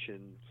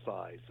population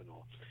size and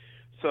all.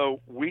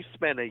 So we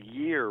spent a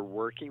year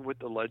working with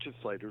the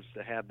legislators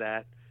to have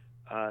that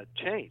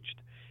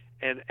changed.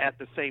 And at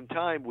the same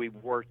time, we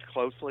worked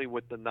closely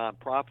with the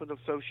nonprofit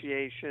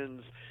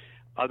associations,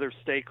 other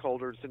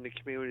stakeholders in the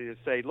community to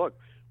say, look,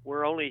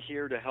 we're only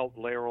here to help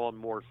layer on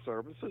more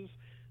services,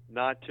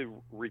 not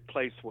to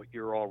replace what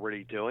you're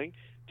already doing,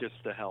 just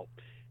to help.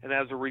 And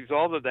as a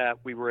result of that,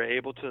 we were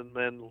able to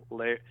then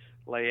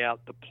lay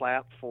out the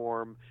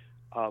platform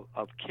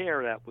of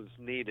care that was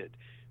needed.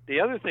 The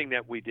other thing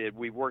that we did,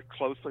 we worked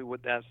closely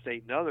with that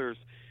state and others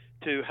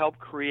to help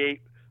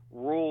create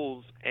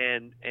rules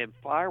and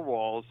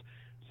firewalls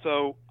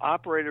so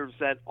operators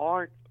that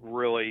aren't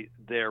really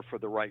there for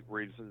the right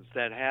reasons,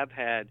 that have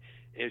had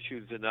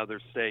issues in other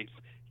states,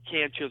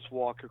 can't just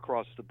walk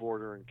across the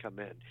border and come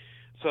in.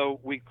 So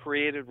we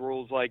created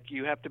rules like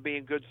you have to be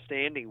in good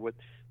standing with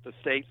the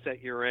states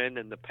that you're in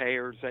and the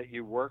payers that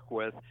you work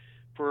with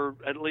for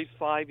at least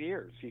 5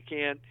 years. You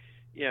can't,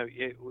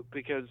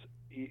 because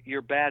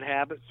your bad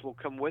habits will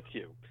come with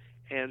you.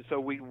 And so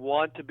we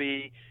want to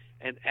be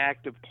an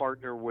active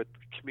partner with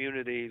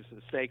communities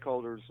and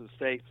stakeholders and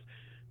states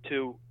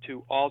to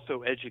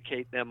also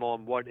educate them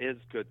on what is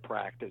good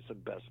practice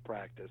and best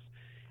practice,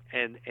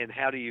 and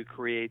how do you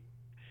create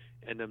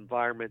an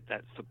environment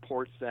that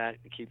supports that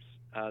and keeps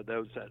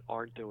those that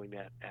aren't doing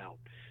that out.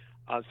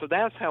 So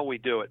that's how we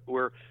do it.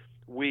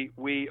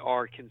 We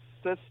are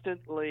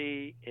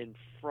consistently in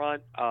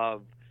front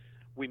of.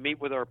 We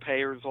meet with our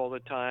payers all the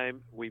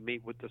time. We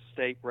meet with the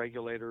state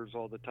regulators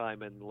all the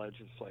time and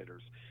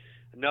legislators.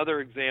 Another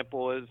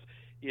example is,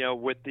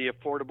 with the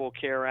Affordable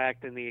Care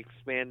Act and the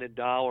expanded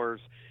dollars,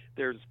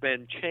 there's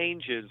been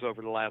changes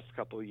over the last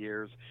couple of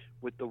years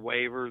with the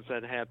waivers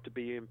that have to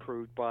be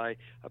approved by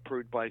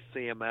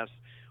CMS.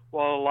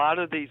 Well, a lot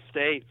of these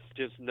states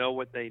just know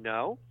what they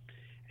know.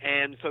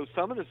 And so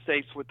some of the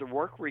states with the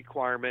work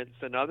requirements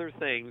and other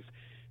things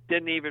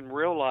didn't even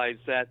realize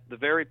that the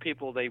very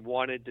people they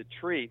wanted to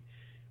treat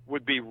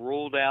would be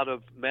ruled out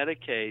of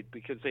Medicaid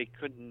because they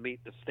couldn't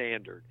meet the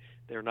standard.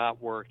 They're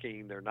not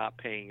working, they're not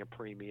paying a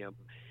premium,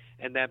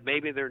 and that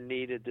maybe there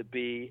needed to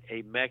be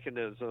a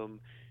mechanism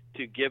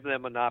to give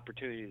them an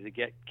opportunity to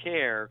get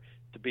care,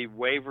 to be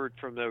waived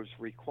from those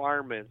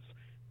requirements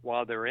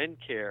while they're in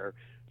care,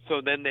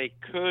 so then they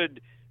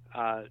could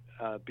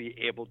be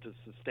able to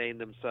sustain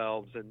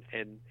themselves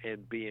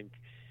and be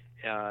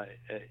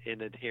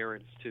in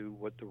adherence to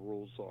what the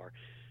rules are.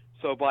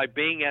 So by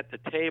being at the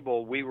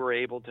table, we were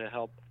able to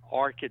help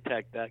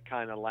architect that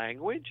kind of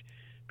language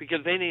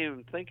because they didn't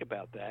even think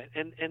about that.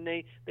 And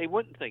they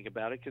wouldn't think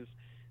about it because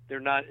they're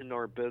not in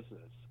our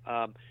business.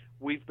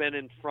 We've been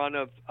in front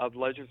of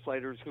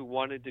legislators who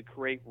wanted to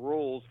create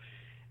rules,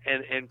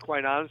 and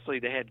quite honestly,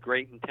 they had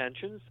great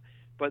intentions,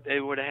 but they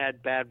would have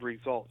had bad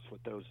results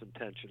with those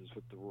intentions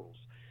with the rules.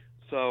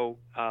 So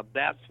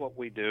that's what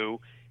we do.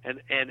 And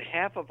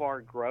half of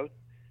our growth,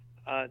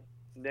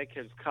 Nick,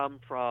 has come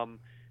from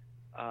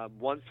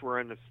once we're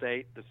in the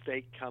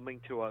state coming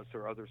to us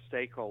or other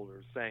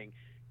stakeholders saying,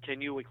 can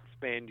you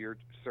expand your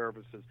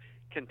services?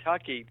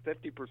 Kentucky,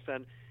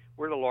 50%,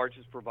 we're the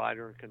largest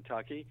provider in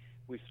Kentucky.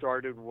 We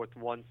started with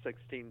one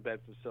 16-bed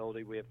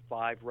facility. We have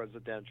 5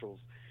 residentials,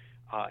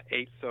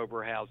 8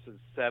 sober houses,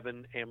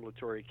 7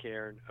 ambulatory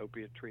care and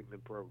opiate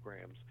treatment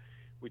programs.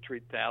 We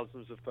treat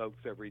thousands of folks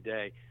every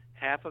day.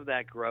 Half of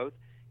that growth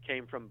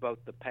came from both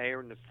the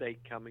payer and the state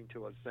coming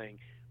to us saying,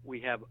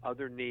 we have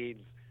other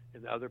needs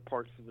in other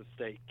parts of the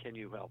state. Can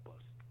you help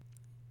us?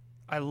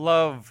 I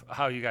love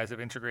how you guys have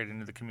integrated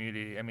into the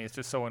community. I mean, it's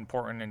just so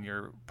important, and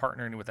you're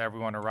partnering with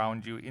everyone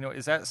around you.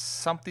 Is that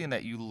something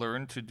that you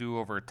learned to do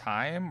over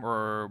time,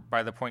 or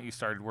by the point you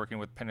started working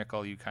with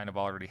Pinnacle, you kind of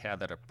already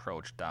had that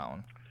approach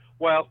down?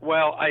 Well,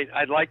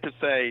 I'd like to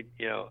say,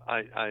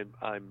 I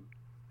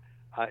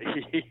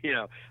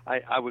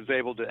was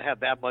able to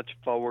have that much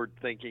forward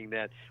thinking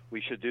that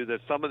we should do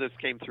this. Some of this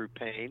came through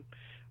pain.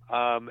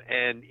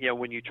 And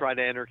when you try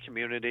to enter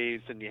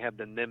communities and you have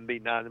the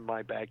NIMBY, not in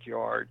my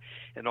backyard,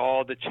 and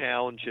all the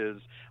challenges,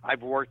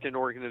 I've worked in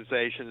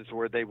organizations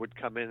where they would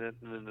come in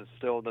the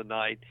still of the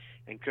night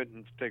and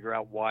couldn't figure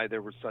out why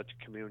there was such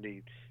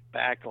community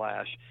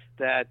backlash.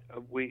 That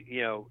we,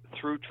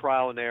 through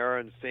trial and error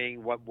and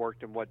seeing what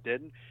worked and what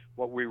didn't,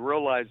 what we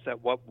realized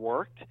that what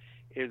worked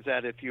is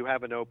that if you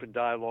have an open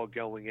dialogue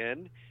going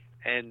in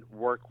and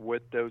work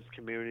with those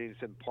communities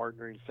and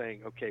partnering,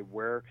 saying, okay,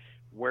 where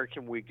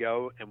can we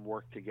go and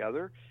work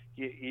together,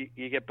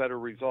 you get better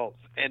results.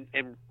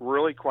 And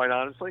really, quite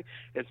honestly,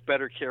 it's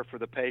better care for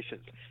the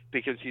patients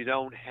because you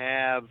don't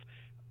have,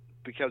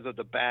 because of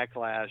the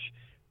backlash,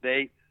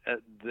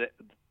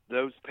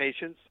 those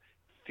patients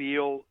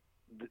feel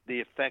the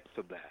effects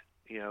of that.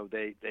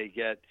 They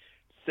get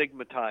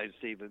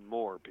stigmatized even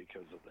more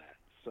because of that.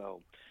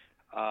 So,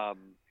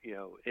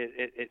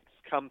 it's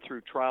come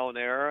through trial and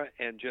error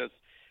and just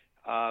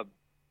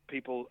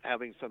people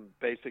having some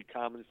basic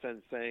common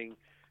sense saying,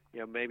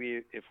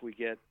 maybe if we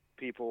get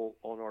people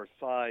on our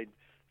side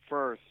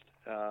first,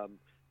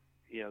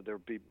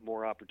 there'll be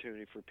more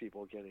opportunity for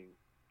people getting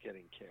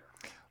care.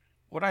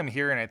 What I'm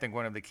hearing, I think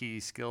one of the key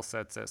skill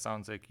sets that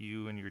sounds like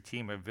you and your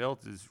team have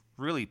built is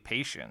really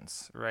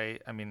patience,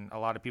 right? I mean, a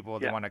lot of people,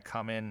 they want to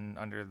come in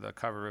under the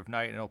cover of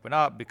night and open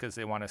up because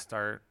they want to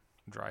start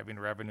driving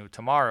revenue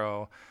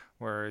tomorrow,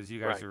 whereas you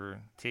guys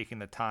are taking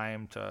the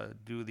time to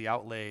do the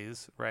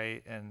outlays,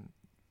 right, and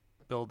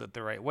build it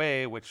the right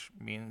way, which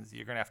means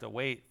you're going to have to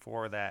wait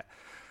for that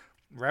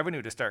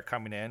revenue to start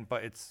coming in,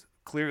 but it's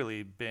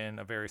clearly been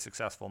a very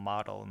successful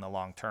model in the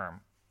long term.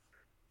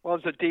 Well,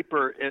 it's a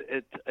deeper.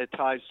 It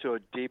ties to a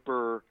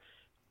deeper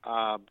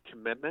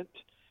commitment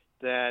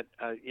that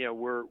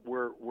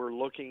we're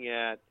looking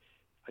at.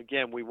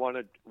 Again,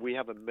 we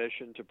have a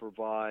mission to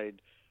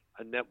provide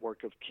a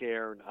network of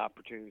care and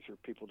opportunities for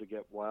people to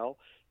get well.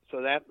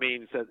 So that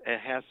means that it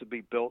has to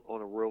be built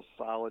on a real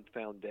solid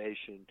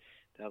foundation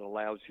that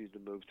allows you to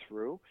move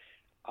through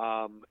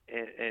and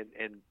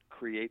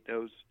create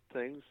those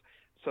things.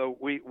 So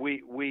we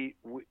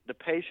the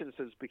patience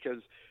is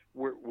because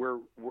we're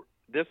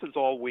this is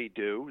all we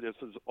do. This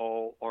is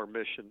all our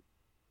mission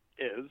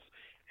is,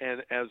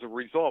 and as a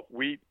result,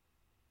 we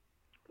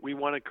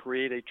want to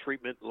create a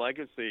treatment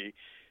legacy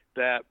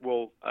that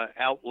will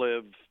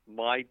outlive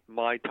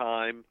my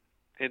time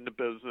in the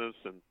business,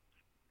 and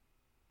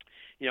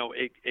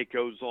it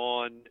goes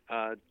on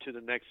to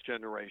the next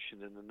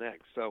generation and the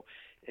next. So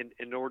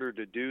in order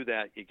to do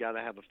that, you got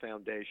to have a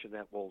foundation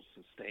that will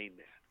sustain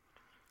that.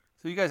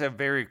 So you guys have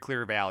very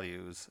clear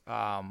values,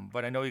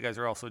 but I know you guys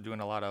are also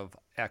doing a lot of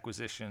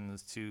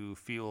acquisitions to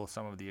fuel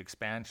some of the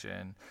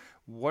expansion.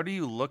 What are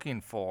you looking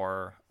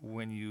for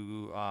when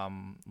you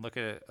look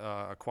at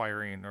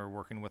acquiring or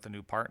working with a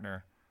new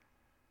partner?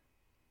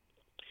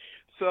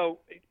 So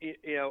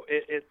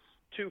it's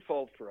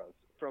twofold for us.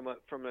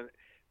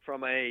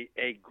 From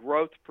a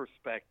growth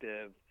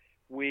perspective,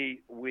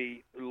 we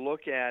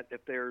look at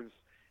if there's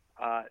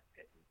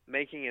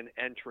making an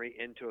entry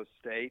into a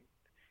state.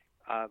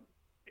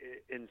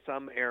 In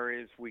some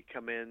areas, we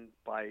come in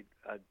by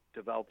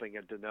developing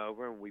a de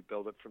novo, and we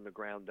build it from the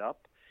ground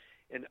up.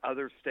 In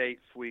other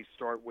states, we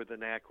start with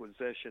an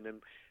acquisition,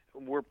 and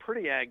we're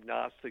pretty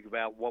agnostic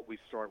about what we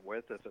start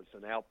with. If it's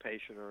an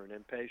outpatient or an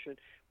inpatient,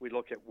 we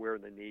look at where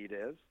the need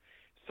is.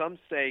 Some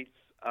states,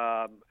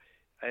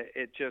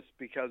 it just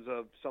because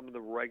of some of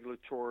the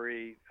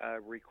regulatory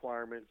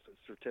requirements,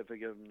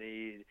 certificate of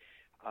need,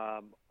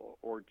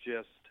 or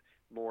just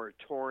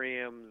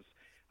moratoriums,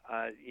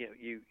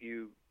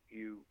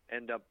 you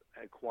end up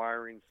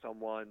acquiring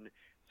someone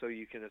so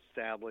you can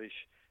establish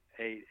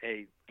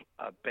a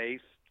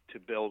base to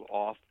build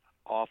off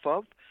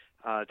of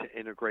to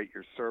integrate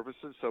your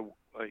services. So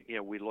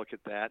we look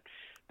at that.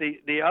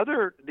 The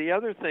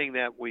other thing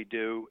that we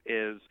do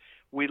is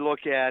we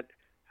look at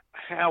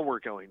how we're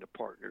going to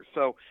partner.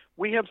 So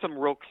we have some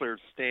real clear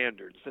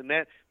standards, and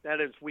that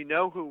is we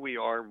know who we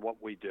are and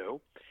what we do.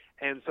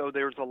 And so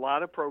there's a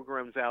lot of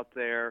programs out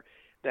there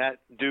that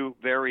do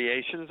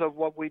variations of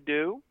what we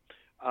do.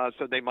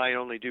 So they might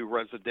only do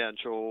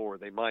residential, or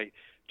they might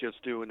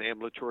just do an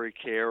ambulatory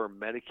care or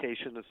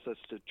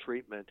medication-assisted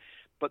treatment.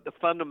 But the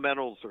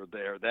fundamentals are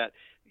there that,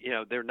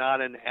 they're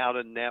not an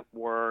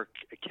out-of-network,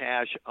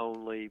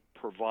 cash-only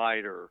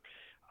provider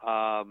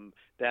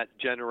that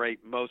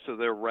generate most of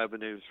their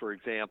revenues, for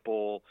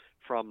example,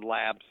 from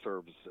lab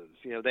services.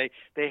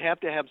 They have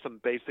to have some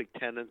basic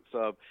tenets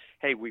of,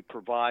 hey, we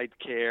provide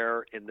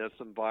care in this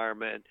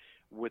environment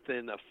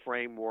within a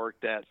framework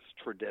that's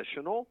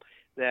traditional,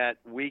 that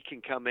we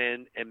can come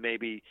in and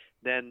maybe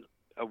then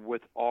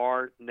with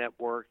our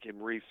network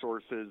and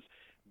resources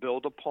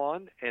build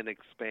upon and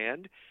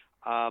expand.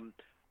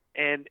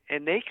 And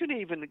they could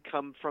even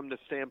come from the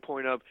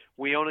standpoint of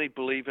we only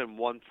believe in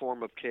one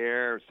form of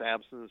care, it's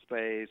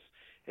abstinence-based,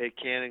 it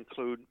can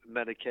include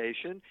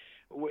medication.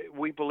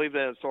 We believe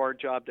that it's our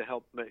job to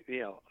help,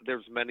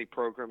 there's many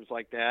programs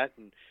like that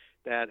and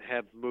that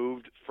have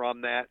moved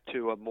from that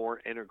to a more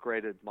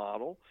integrated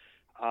model.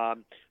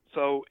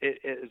 So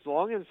as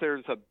long as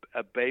there's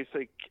a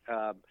basic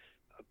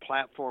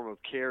platform of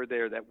care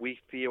there that we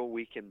feel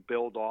we can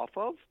build off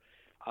of,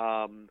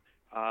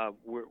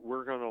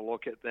 we're going to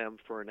look at them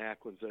for an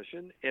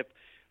acquisition.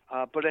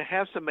 But it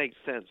has to make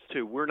sense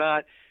too. We're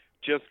not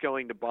just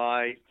going to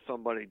buy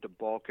somebody to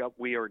bulk up.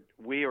 We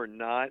are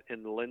not,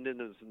 and Linden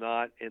is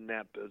not in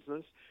that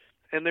business.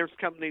 And there's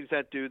companies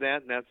that do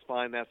that, and that's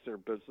fine. That's their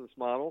business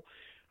model.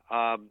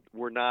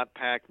 We're not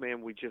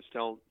Pac-Man. We just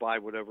don't buy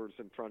whatever's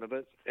in front of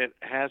us. It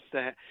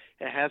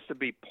has to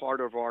be part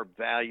of our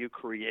value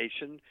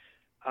creation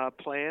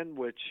plan,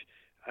 which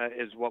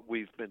is what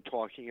we've been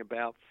talking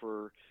about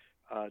for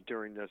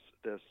during this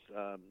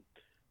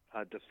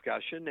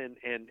discussion,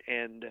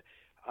 and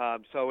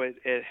so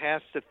it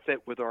has to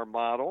fit with our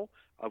model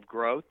of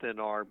growth and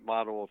our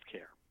model of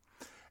care.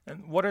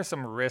 And what are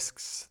some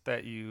risks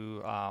that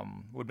you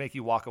would make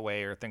you walk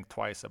away or think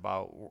twice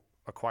about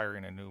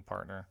acquiring a new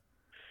partner?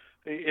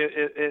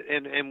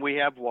 And we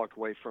have walked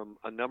away from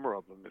a number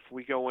of them. If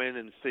we go in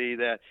and see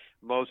that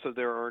most of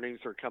their earnings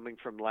are coming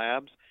from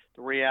labs,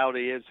 the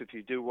reality is if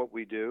you do what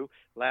we do,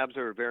 labs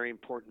are a very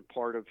important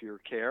part of your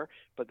care,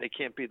 but they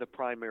can't be the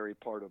primary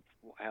part of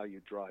how you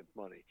drive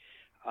money.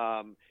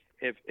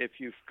 If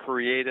you've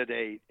created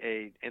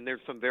and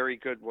there's some very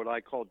good what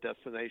I call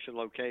destination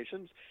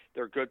locations.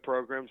 They're good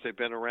programs. They've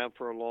been around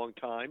for a long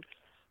time,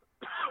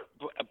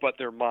 but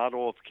their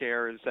model of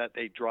care is that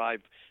they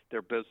drive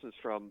their business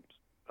from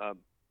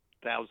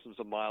thousands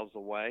of miles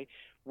away.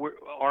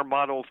 Our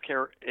model of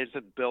care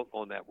isn't built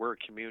on that. We're a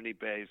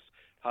community-based,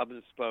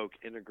 hub-and-spoke,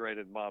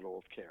 integrated model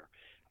of care.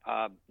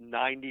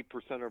 90%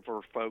 of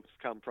our folks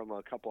come from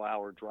a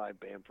couple-hour drive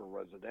band for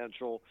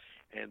residential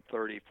and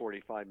 30,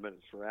 45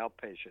 minutes for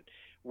outpatient.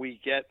 We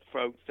get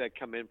folks that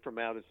come in from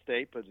out of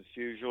state, but it's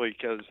usually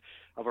because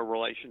of a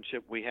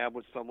relationship we have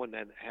with someone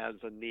that has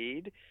a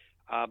need.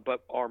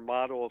 But our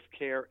model of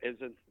care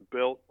isn't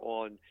built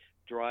on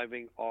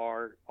driving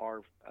our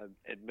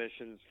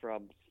admissions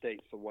from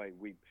states away.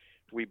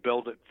 We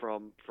build it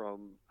from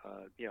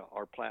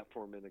our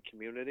platform in the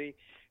community,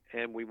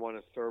 and we want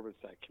to service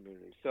that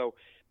community. So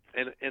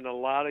in a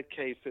lot of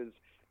cases,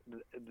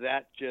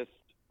 that just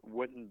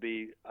wouldn't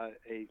be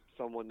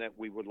someone that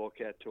we would look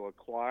at to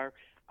acquire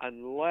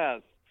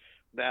unless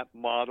that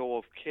model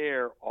of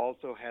care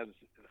also has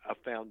a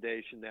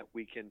foundation that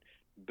we can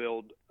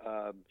build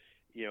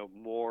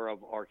more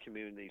of our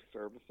community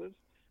services.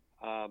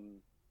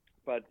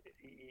 But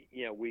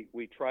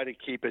we try to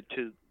keep it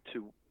to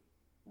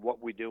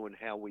what we do and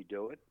how we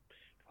do it,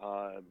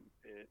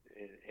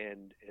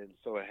 and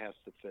so it has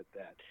to fit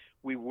that.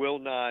 We will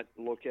not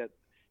look at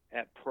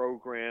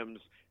programs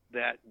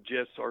that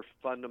just are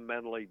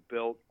fundamentally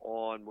built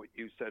on what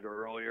you said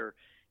earlier.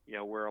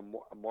 We're a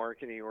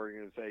marketing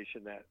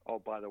organization that, oh,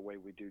 by the way,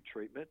 we do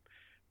treatment.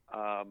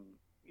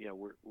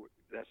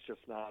 That's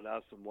just not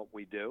us and what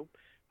we do.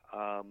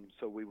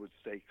 So we would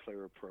stay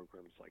clear of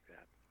programs like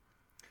that.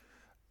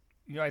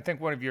 I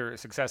think one of your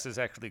successes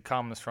actually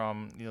comes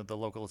from, the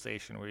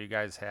localization where you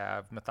guys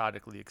have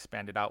methodically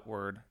expanded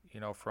outward,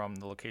 from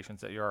the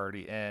locations that you're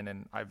already in.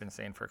 And I've been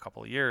saying for a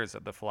couple of years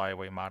that the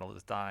flyaway model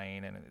is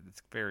dying, and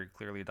it's very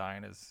clearly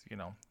dying as,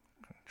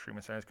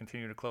 treatment centers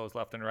continue to close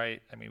left and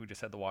right. I mean, we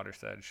just had the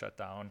Watershed shut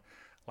down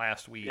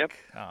last week. Yep.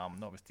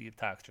 Novus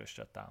Detox just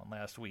shut down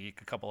last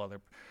week. A couple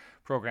other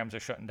programs are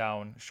shutting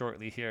down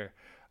shortly here.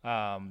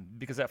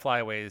 Because that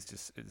flyaway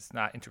it's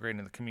not integrated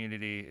in the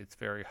community. It's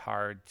very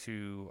hard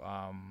to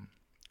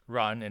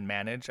run and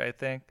manage, I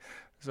think.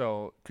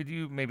 So could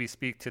you maybe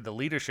speak to the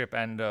leadership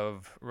end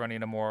of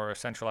running a more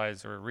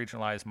centralized or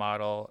regionalized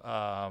model,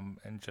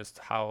 and just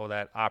how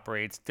that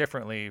operates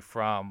differently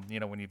from,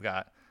 when you've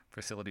got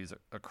facilities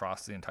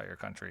across the entire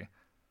country?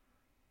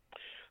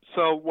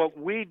 So what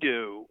we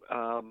do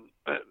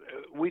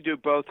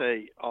both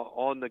a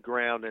on the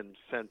ground and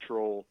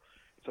central.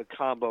 It's a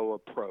combo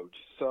approach.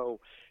 So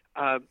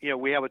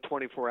we have a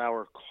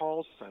 24-hour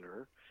call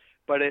center,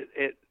 but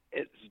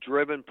it's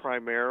driven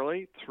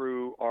primarily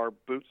through our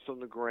boots on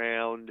the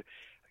ground,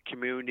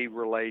 community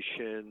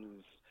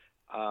relations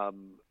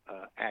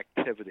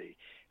activity.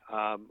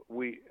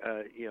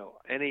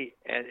 Any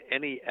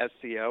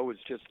SEO is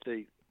just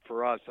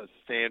for us a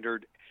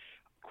standard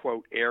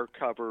quote air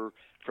cover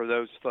for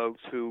those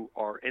folks who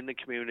are in the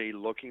community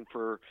looking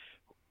for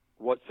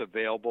what's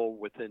available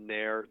within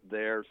their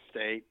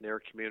state, their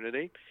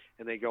community,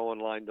 and they go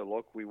online to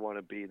look. We want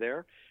to be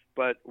there,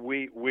 but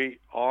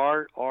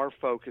our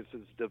focus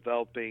is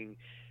developing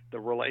the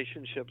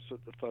relationships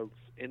with the folks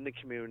in the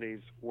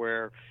communities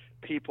where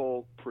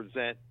people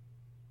present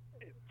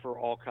for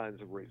all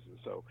kinds of reasons.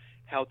 So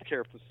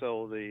healthcare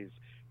facilities,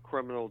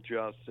 criminal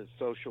justice,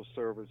 social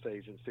service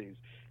agencies,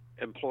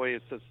 employee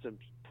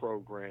assistance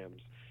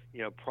programs,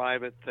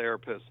 private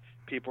therapists.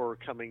 People are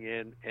coming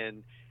in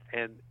and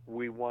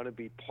we want to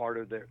be part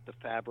of the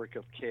fabric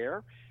of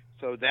care.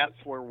 So that's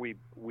where we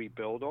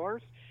build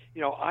ours.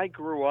 I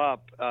grew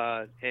up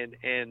I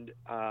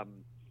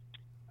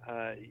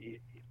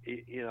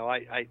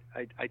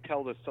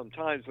tell this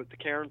sometimes with the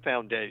Caron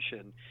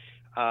Foundation.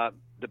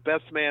 The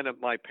best man at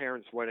my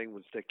parents' wedding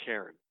was Dick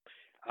Caron.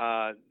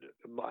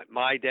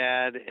 My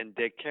dad and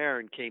Dick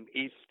Caron came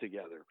east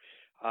together.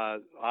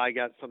 I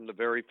got some of the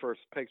very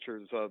first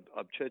pictures of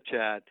Chit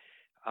Chat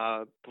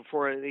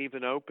before it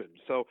even opened.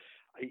 So,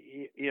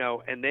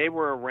 and they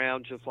were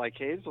around just like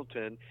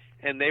Hazleton,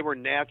 and they were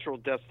natural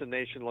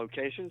destination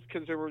locations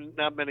because there were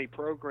not many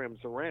programs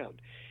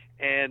around.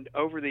 And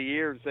over the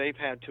years, they've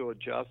had to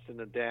adjust and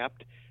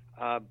adapt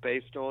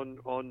based on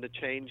the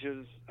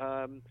changes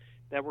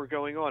that were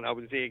going on. I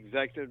was the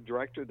executive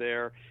director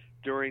there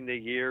during the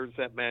years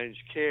that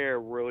managed care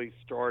really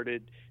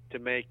started to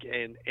make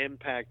an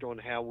impact on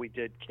how we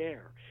did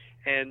care.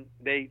 And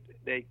they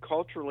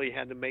culturally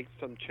had to make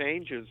some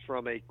changes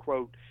from a,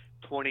 quote,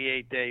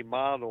 28-day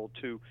model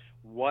to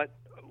what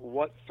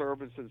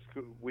services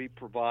could we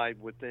provide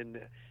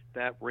within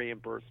that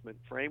reimbursement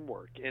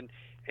framework.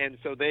 And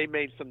so they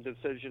made some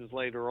decisions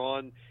later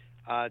on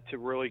to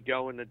really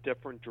go in a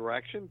different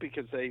direction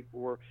because they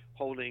were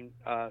holding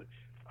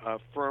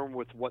firm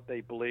with what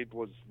they believed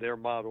was their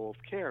model of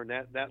care, and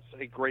that's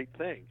a great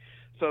thing.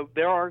 So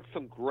there are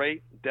some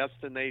great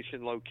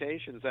destination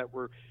locations that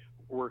were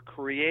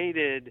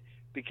created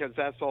because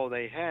that's all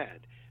they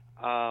had.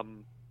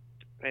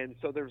 And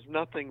so there's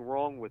nothing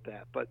wrong with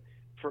that. But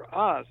for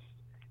us,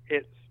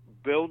 it's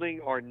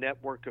building our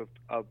network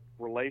of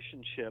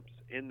relationships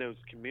in those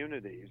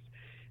communities.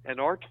 And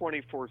our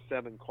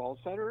 24/7 call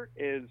center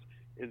is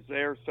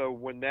there so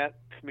when that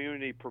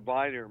community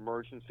provider,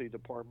 emergency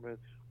department,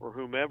 or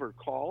whomever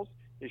calls,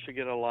 they should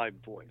get a live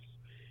voice.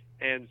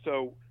 And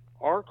so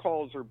our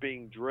calls are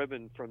being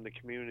driven from the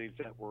communities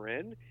that we're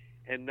in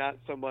and not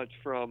so much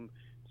from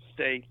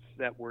states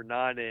that we're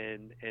not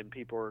in and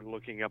people are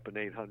looking up an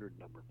 800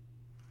 number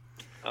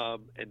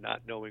and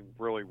not knowing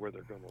really where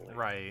they're going to land.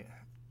 Right.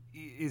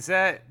 Is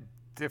that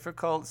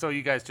difficult? So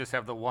you guys just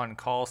have the one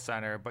call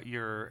center, but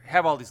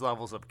have all these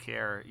levels of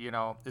care.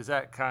 Is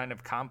that kind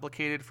of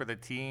complicated for the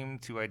team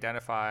to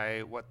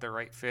identify what the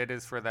right fit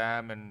is for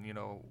them and,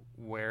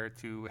 where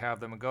to have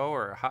them go?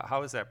 Or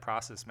how is that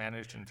process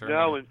managed internally?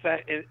 No, in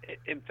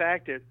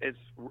fact, it's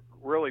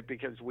really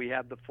because we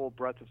have the full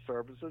breadth of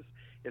services.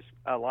 It's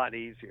a lot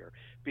easier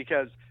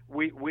because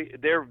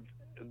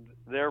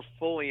they're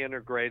fully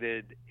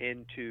integrated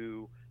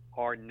into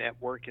our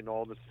network in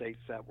all the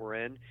states that we're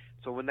in.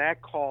 So when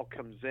that call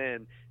comes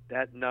in,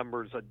 that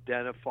number's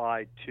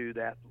identified to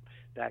that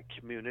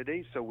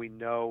community. So we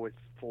know it's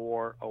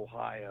for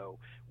Ohio.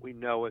 We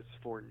know it's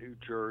for New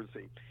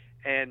Jersey.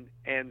 And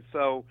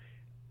so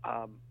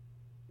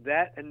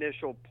that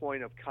initial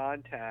point of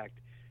contact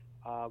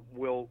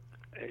will,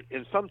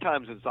 and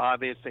sometimes it's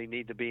obvious they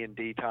need to be in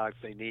detox,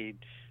 they need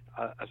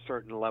a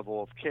certain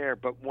level of care.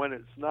 But when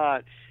it's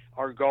not,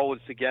 our goal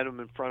is to get them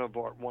in front of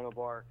one of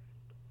our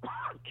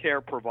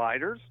care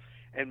providers,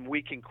 and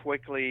we can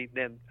quickly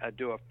then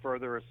do a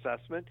further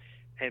assessment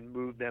and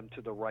move them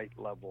to the right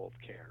level of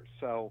care.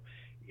 So,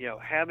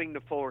 having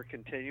the fuller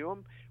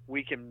continuum,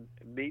 we can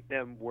meet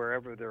them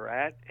wherever they're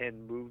at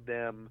and move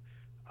them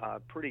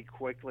pretty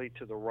quickly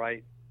to the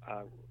right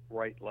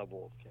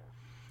level of care.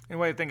 And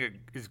what I think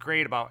is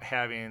great about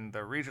having the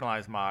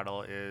regionalized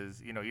model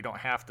is, you don't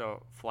have to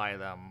fly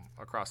them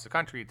across the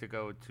country to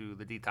go to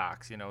the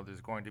detox. There's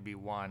going to be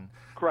one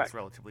Correct. That's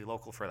relatively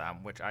local for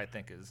them, which I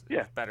think is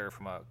better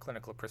from a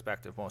clinical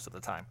perspective most of the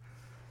time.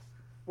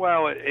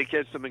 Well, it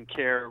gets them in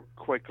care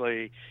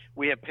quickly.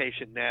 We have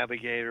patient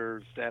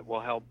navigators that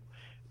will help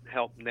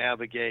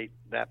navigate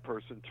that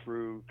person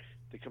through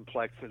the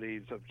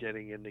complexities of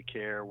getting into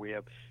care. We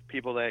have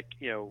people that,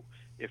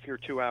 if you're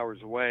 2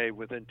 hours away,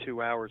 within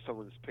 2 hours,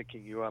 someone's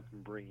picking you up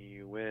and bringing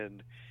you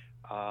in,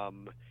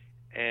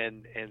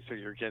 and so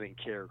you're getting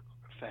care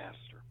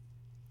faster.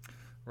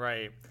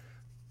 Right.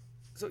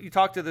 So you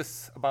talked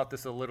about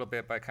this a little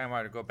bit, but I kind of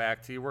wanted to go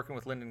back to you working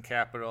with Linden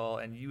Capital,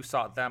 and you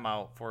sought them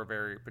out for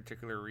very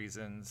particular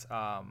reasons.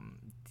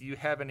 Do you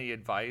have any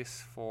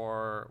advice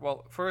for?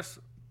 Well, first,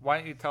 why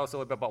don't you tell us a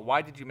little bit about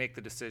why did you make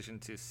the decision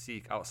to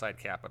seek outside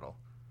capital?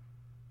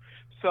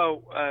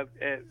 So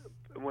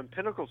when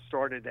Pinnacle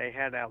started, they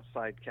had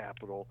outside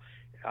capital.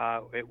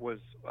 It was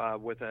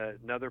with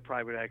another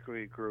private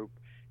equity group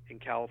in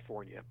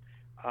California,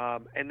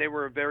 and they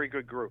were a very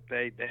good group.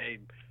 They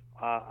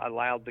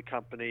allowed the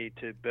company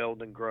to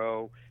build and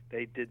grow.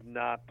 They did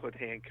not put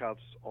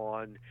handcuffs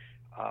on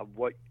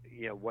what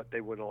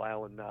they would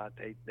allow and not.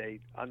 They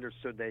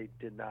understood they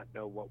did not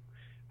know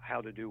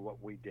how to do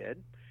what we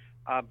did,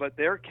 but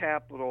their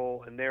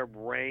capital and their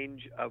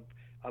range of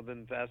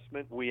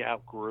investment we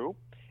outgrew,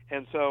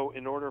 and so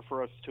in order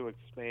for us to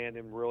expand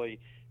and really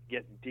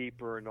get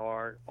deeper in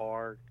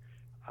our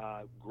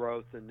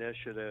growth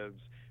initiatives,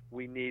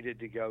 we needed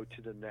to go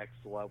to the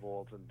next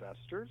level of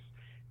investors.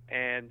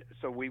 And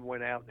so we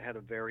went out and had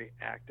a very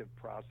active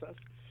process.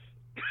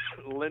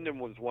 Linden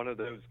was one of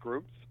those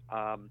groups.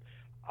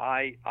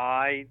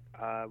 I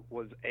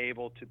was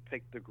able to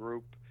pick the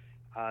group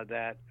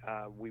that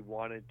we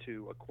wanted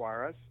to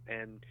acquire us,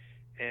 and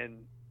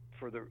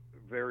for the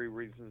very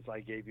reasons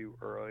I gave you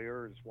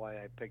earlier is why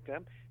I picked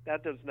them.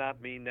 That does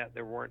not mean that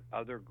there weren't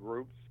other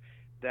groups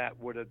that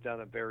would have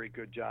done a very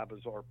good job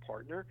as our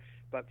partner,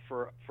 but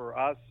for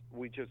us,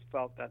 we just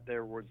felt that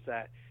there was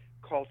that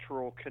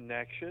cultural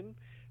connection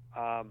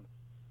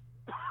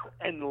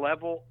and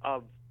level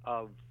of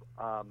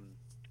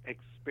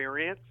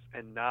experience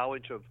and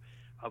knowledge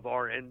of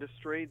our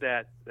industry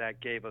that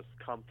gave us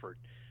comfort.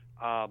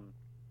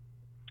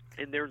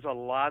 And there's a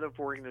lot of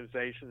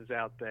organizations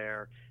out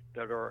there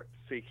that are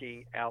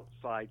seeking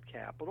outside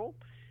capital,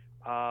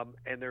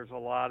 and there's a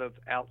lot of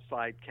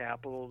outside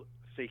capital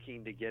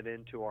seeking to get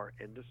into our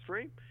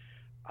industry.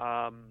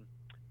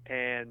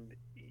 And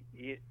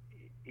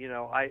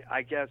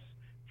I guess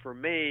for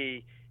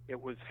me,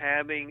 it was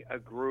having a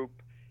group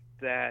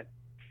that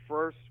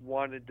first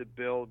wanted to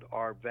build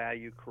our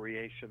value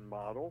creation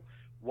model.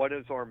 What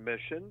is our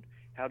mission?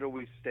 How do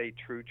we stay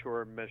true to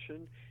our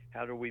mission?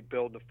 How do we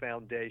build a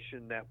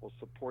foundation that will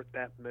support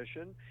that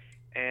mission?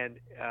 And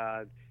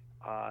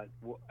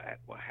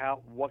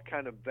what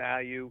kind of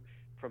value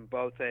from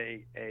both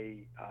a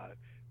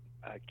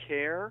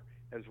care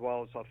as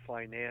well as a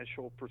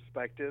financial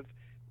perspective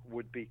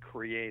would be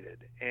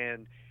created?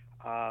 And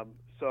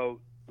so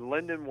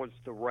Linden was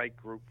the right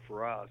group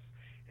for us,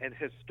 and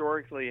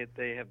historically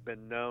they have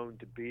been known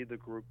to be the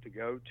group to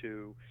go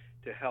to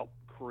help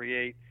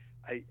create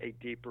a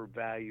deeper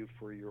value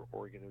for your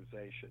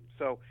organization.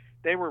 So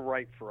they were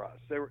right for us.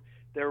 There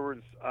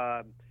was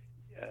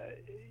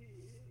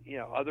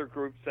other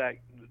groups that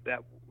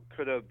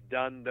could have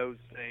done those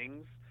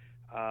things,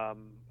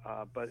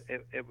 but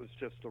it was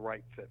just the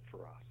right fit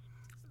for us.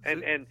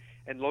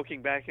 And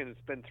looking back, and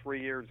it's been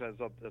 3 years as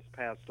of this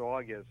past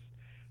August.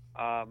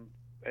 I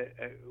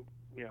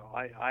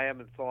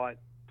haven't thought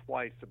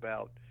twice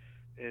about,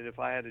 and if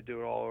I had to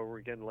do it all over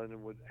again,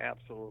 Linden would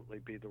absolutely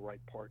be the right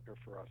partner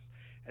for us.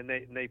 And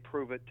they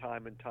prove it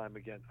time and time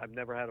again. I've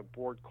never had a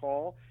board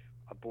call,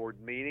 a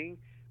board meeting,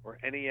 or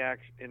any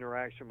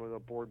interaction with a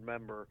board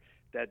member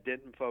that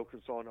didn't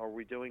focus on, are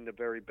we doing the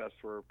very best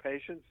for our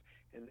patients,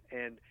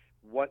 and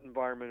what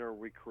environment are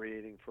we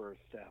creating for our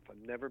staff?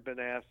 I've never been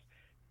asked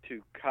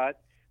to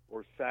cut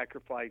or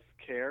sacrifice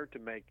care to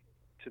make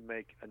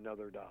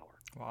another dollar.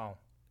 Wow.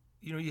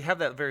 You have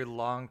that very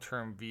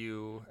long-term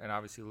view, and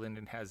obviously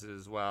Linden has it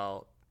as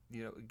well.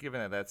 Given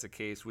that that's the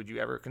case, would you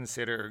ever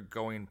consider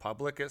going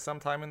public at some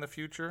time in the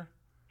future?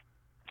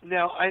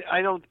 No,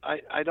 I don't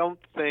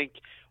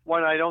think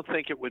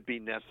it would be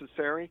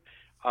necessary.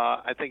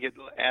 I think it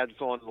adds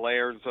on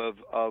layers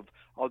of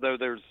although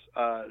there's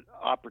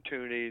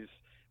opportunities,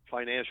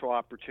 financial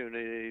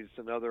opportunities,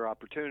 and other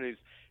opportunities,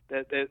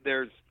 that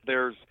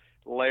there's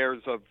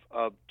layers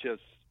of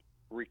just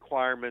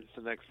requirements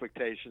and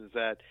expectations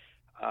that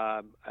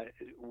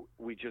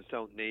we just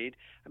don't need.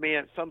 I mean,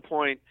 at some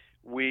point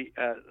we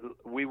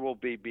will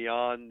be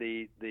beyond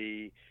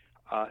the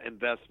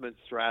investment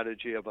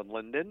strategy of a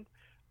Linden,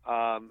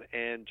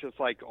 and just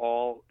like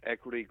all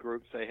equity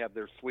groups, they have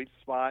their sweet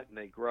spot and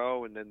they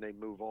grow and then they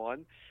move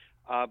on.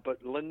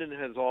 But Linden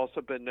has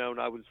also been known,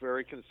 I was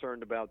very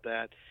concerned about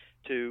that,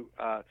 to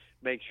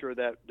make sure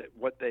that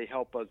what they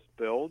help us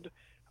build,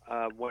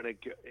 when it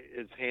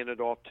is handed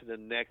off to the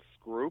next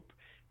group,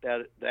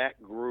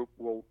 that group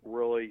will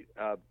really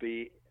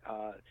be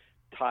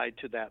tied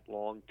to that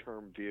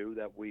long-term view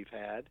that we've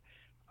had.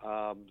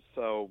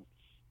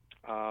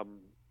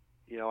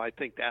 I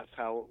think that's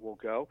how it will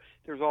go.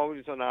 There's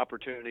always an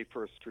opportunity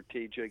for a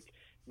strategic,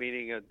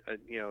 meaning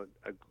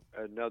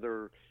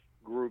another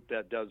group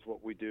that does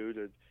what we do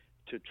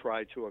to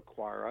try to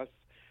acquire us.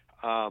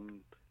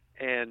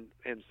 And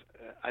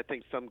I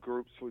think some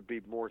groups would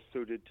be more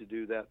suited to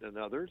do that than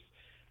others.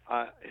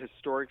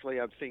 Historically,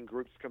 I've seen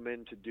groups come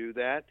in to do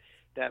that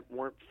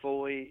weren't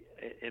fully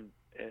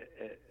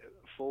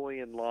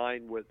in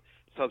line with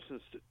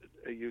substance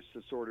use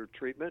disorder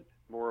treatment,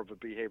 more of a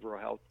behavioral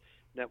health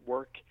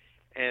network,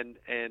 and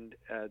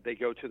they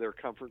go to their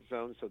comfort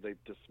zone. So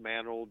they've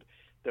dismantled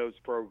those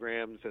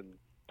programs and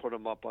put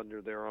them up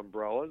under their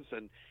umbrellas,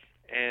 and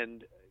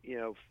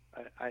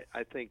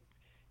I think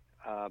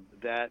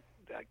that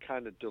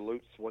kind of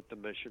dilutes what the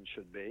mission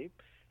should be.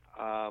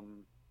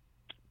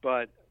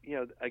 But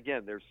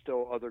again, there's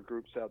still other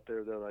groups out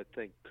there that I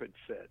think could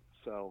fit.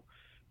 So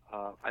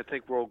I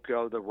think we'll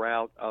go the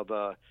route of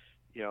at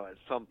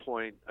some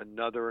point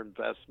another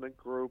investment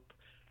group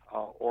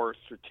or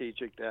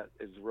strategic that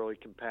is really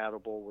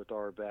compatible with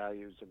our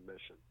values and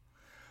mission.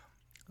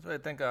 So I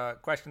think a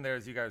question there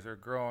as you guys are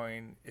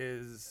growing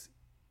is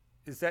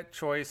that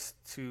choice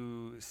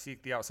to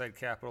seek the outside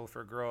capital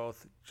for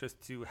growth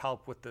just to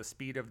help with the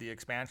speed of the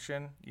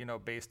expansion,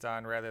 based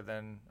on rather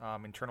than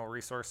internal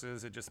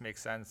resources? It just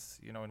makes sense,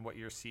 in what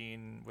you're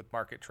seeing with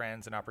market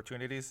trends and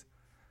opportunities?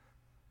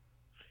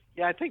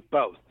 Yeah, I think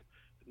both,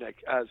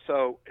 Nick.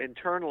 So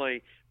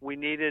internally, we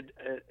needed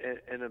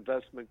an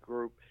investment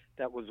group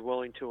that was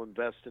willing to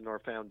invest in our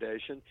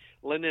foundation.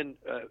 Linden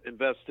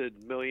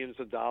invested millions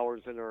of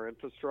dollars in our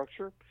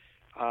infrastructure,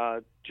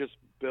 just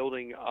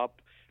building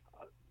up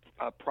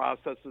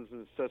processes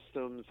and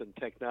systems and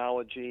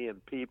technology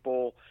and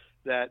people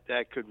that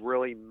could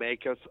really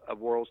make us a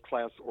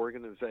world-class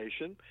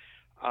organization.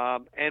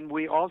 And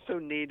we also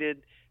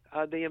needed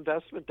the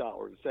investment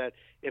dollars, that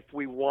if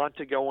we want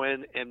to go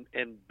in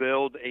and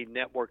build a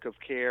network of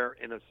care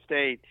in a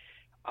state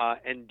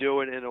and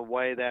do it in a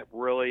way that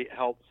really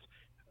helps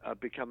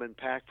become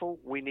impactful,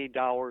 we need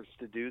dollars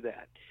to do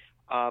that.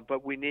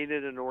 But we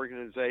needed an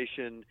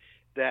organization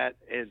that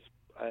is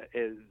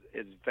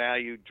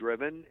value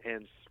driven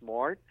and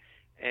smart,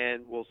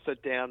 and will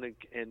sit down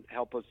and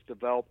help us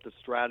develop the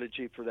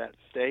strategy for that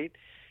state,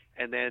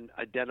 and then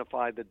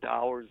identify the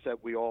dollars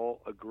that we all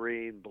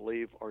agree and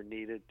believe are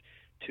needed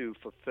to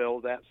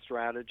fulfill that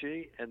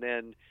strategy, and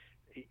then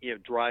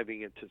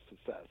driving it to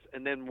success.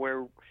 And then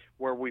where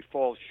we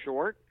fall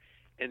short,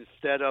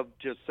 instead of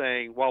just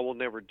saying, well, we'll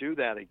never do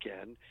that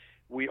again,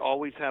 we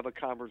always have a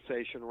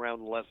conversation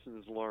around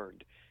lessons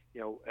learned.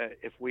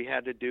 If we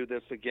had to do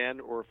this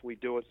again, or if we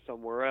do it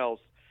somewhere else,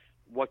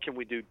 what can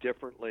we do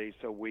differently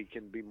so we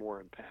can be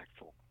more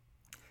impactful?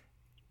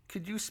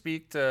 Could you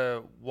speak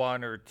to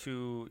one or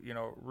two,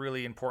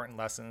 really important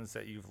lessons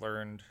that you've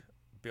learned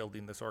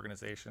building this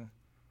organization?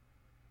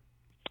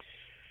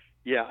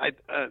 Yeah, I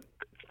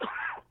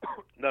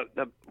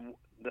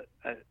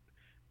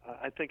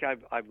think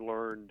I've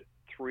learned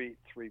three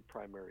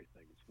primary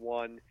things.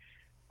 One,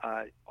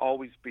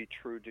 always be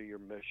true to your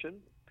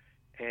mission,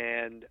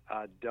 and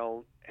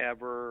don't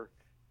ever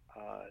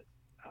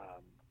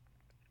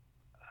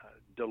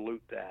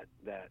dilute that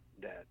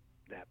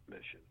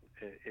mission.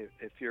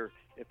 If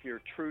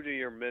you're true to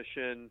your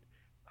mission,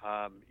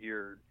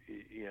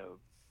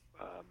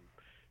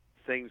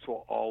 things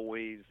will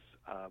always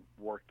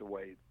work the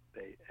way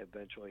they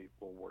eventually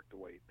will work the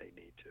way they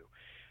need to.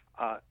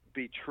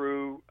 Be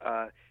true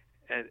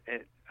and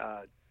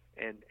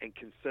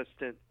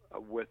consistent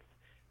with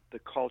the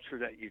culture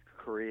that you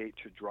create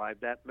to drive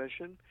that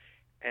mission,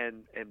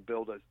 and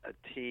build a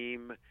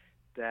team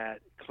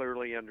that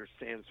clearly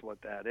understands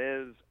what that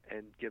is,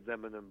 and give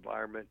them an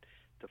environment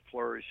to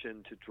flourish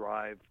in, to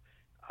drive,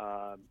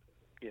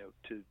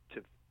 to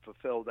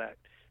fulfill that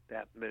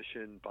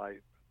mission by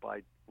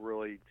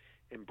really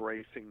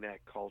embracing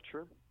that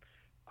culture.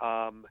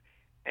 And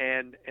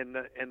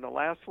the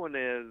last one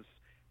is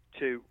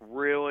to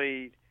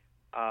really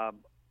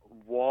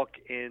walk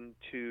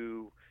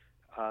into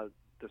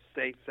the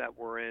states that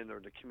we're in, or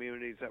the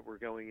communities that we're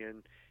going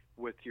in,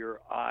 with your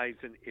eyes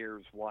and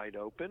ears wide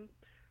open.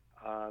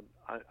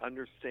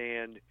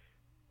 Understand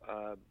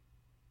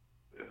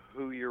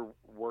who you're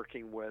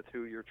working with,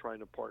 who you're trying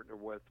to partner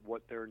with,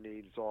 what their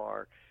needs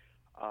are,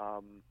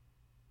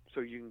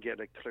 so you can get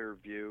a clear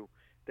view.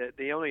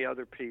 The only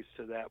other piece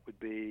to that would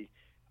be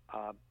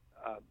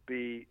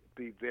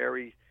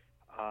very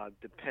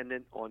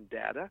dependent on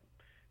data.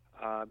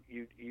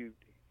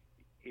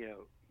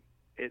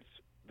 It's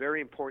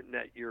very important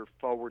that you're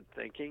forward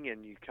thinking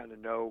and you kind of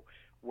know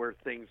where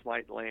things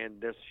might land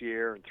this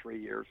year and 3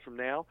 years from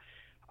now.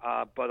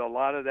 But a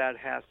lot of that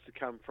has to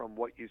come from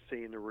what you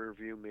see in the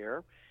rearview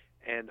mirror,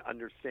 and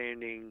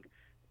understanding,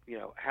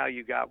 how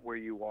you got where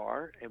you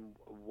are, and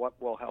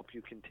what will help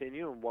you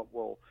continue, and what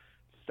will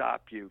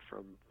stop you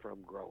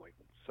from growing.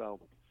 So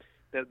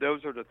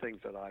those are the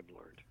things that I've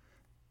learned.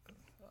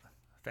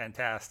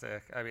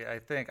 Fantastic. I mean, I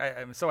think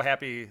I'm so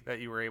happy that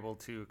you were able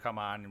to come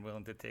on and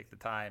willing to take the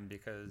time,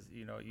 because,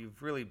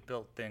 you've really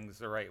built things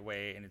the right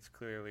way, and it's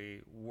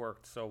clearly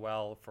worked so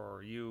well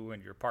for you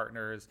and your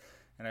partners.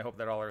 And I hope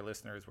that all our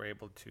listeners were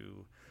able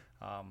to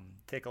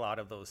take a lot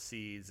of those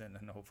seeds and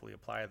hopefully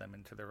apply them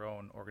into their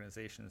own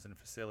organizations and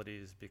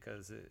facilities,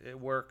 because it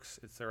works.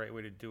 It's the right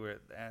way to do it.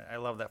 And I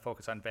love that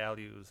focus on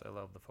values. I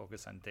love the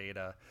focus on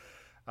data.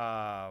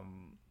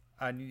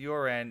 On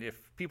your end,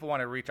 if people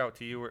want to reach out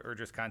to you or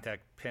just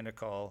contact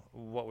Pinnacle,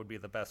 what would be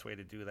the best way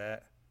to do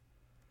that?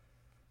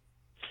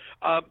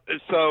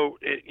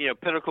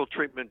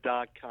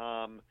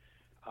 PinnacleTreatment.com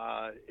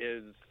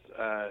is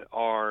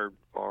our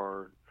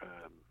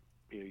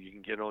you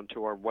can get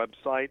onto our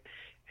website,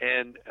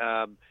 and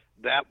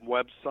that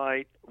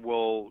website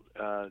will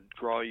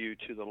draw you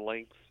to the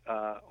links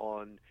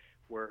on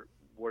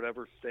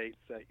whatever states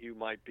that you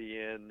might be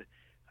in,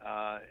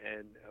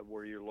 and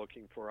where you're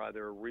looking for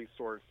either a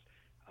resource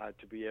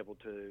to be able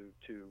to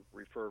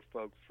refer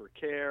folks for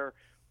care,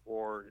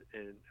 or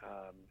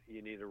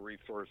you need a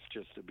resource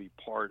just to be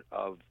part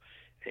of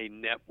a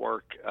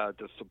network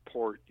to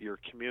support your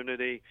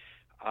community.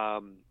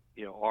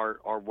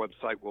 Our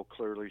website will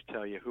clearly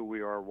tell you who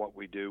we are, what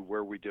we do,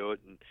 where we do it,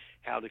 and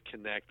how to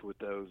connect with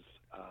those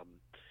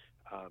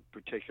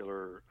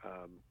particular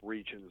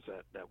regions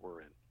that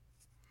we're in.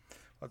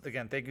 Well,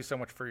 again, thank you so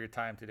much for your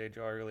time today,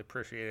 Joe. I really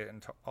appreciate it.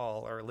 And to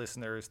all our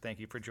listeners,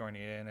 thank you for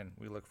joining in, and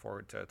we look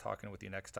forward to talking with you next time.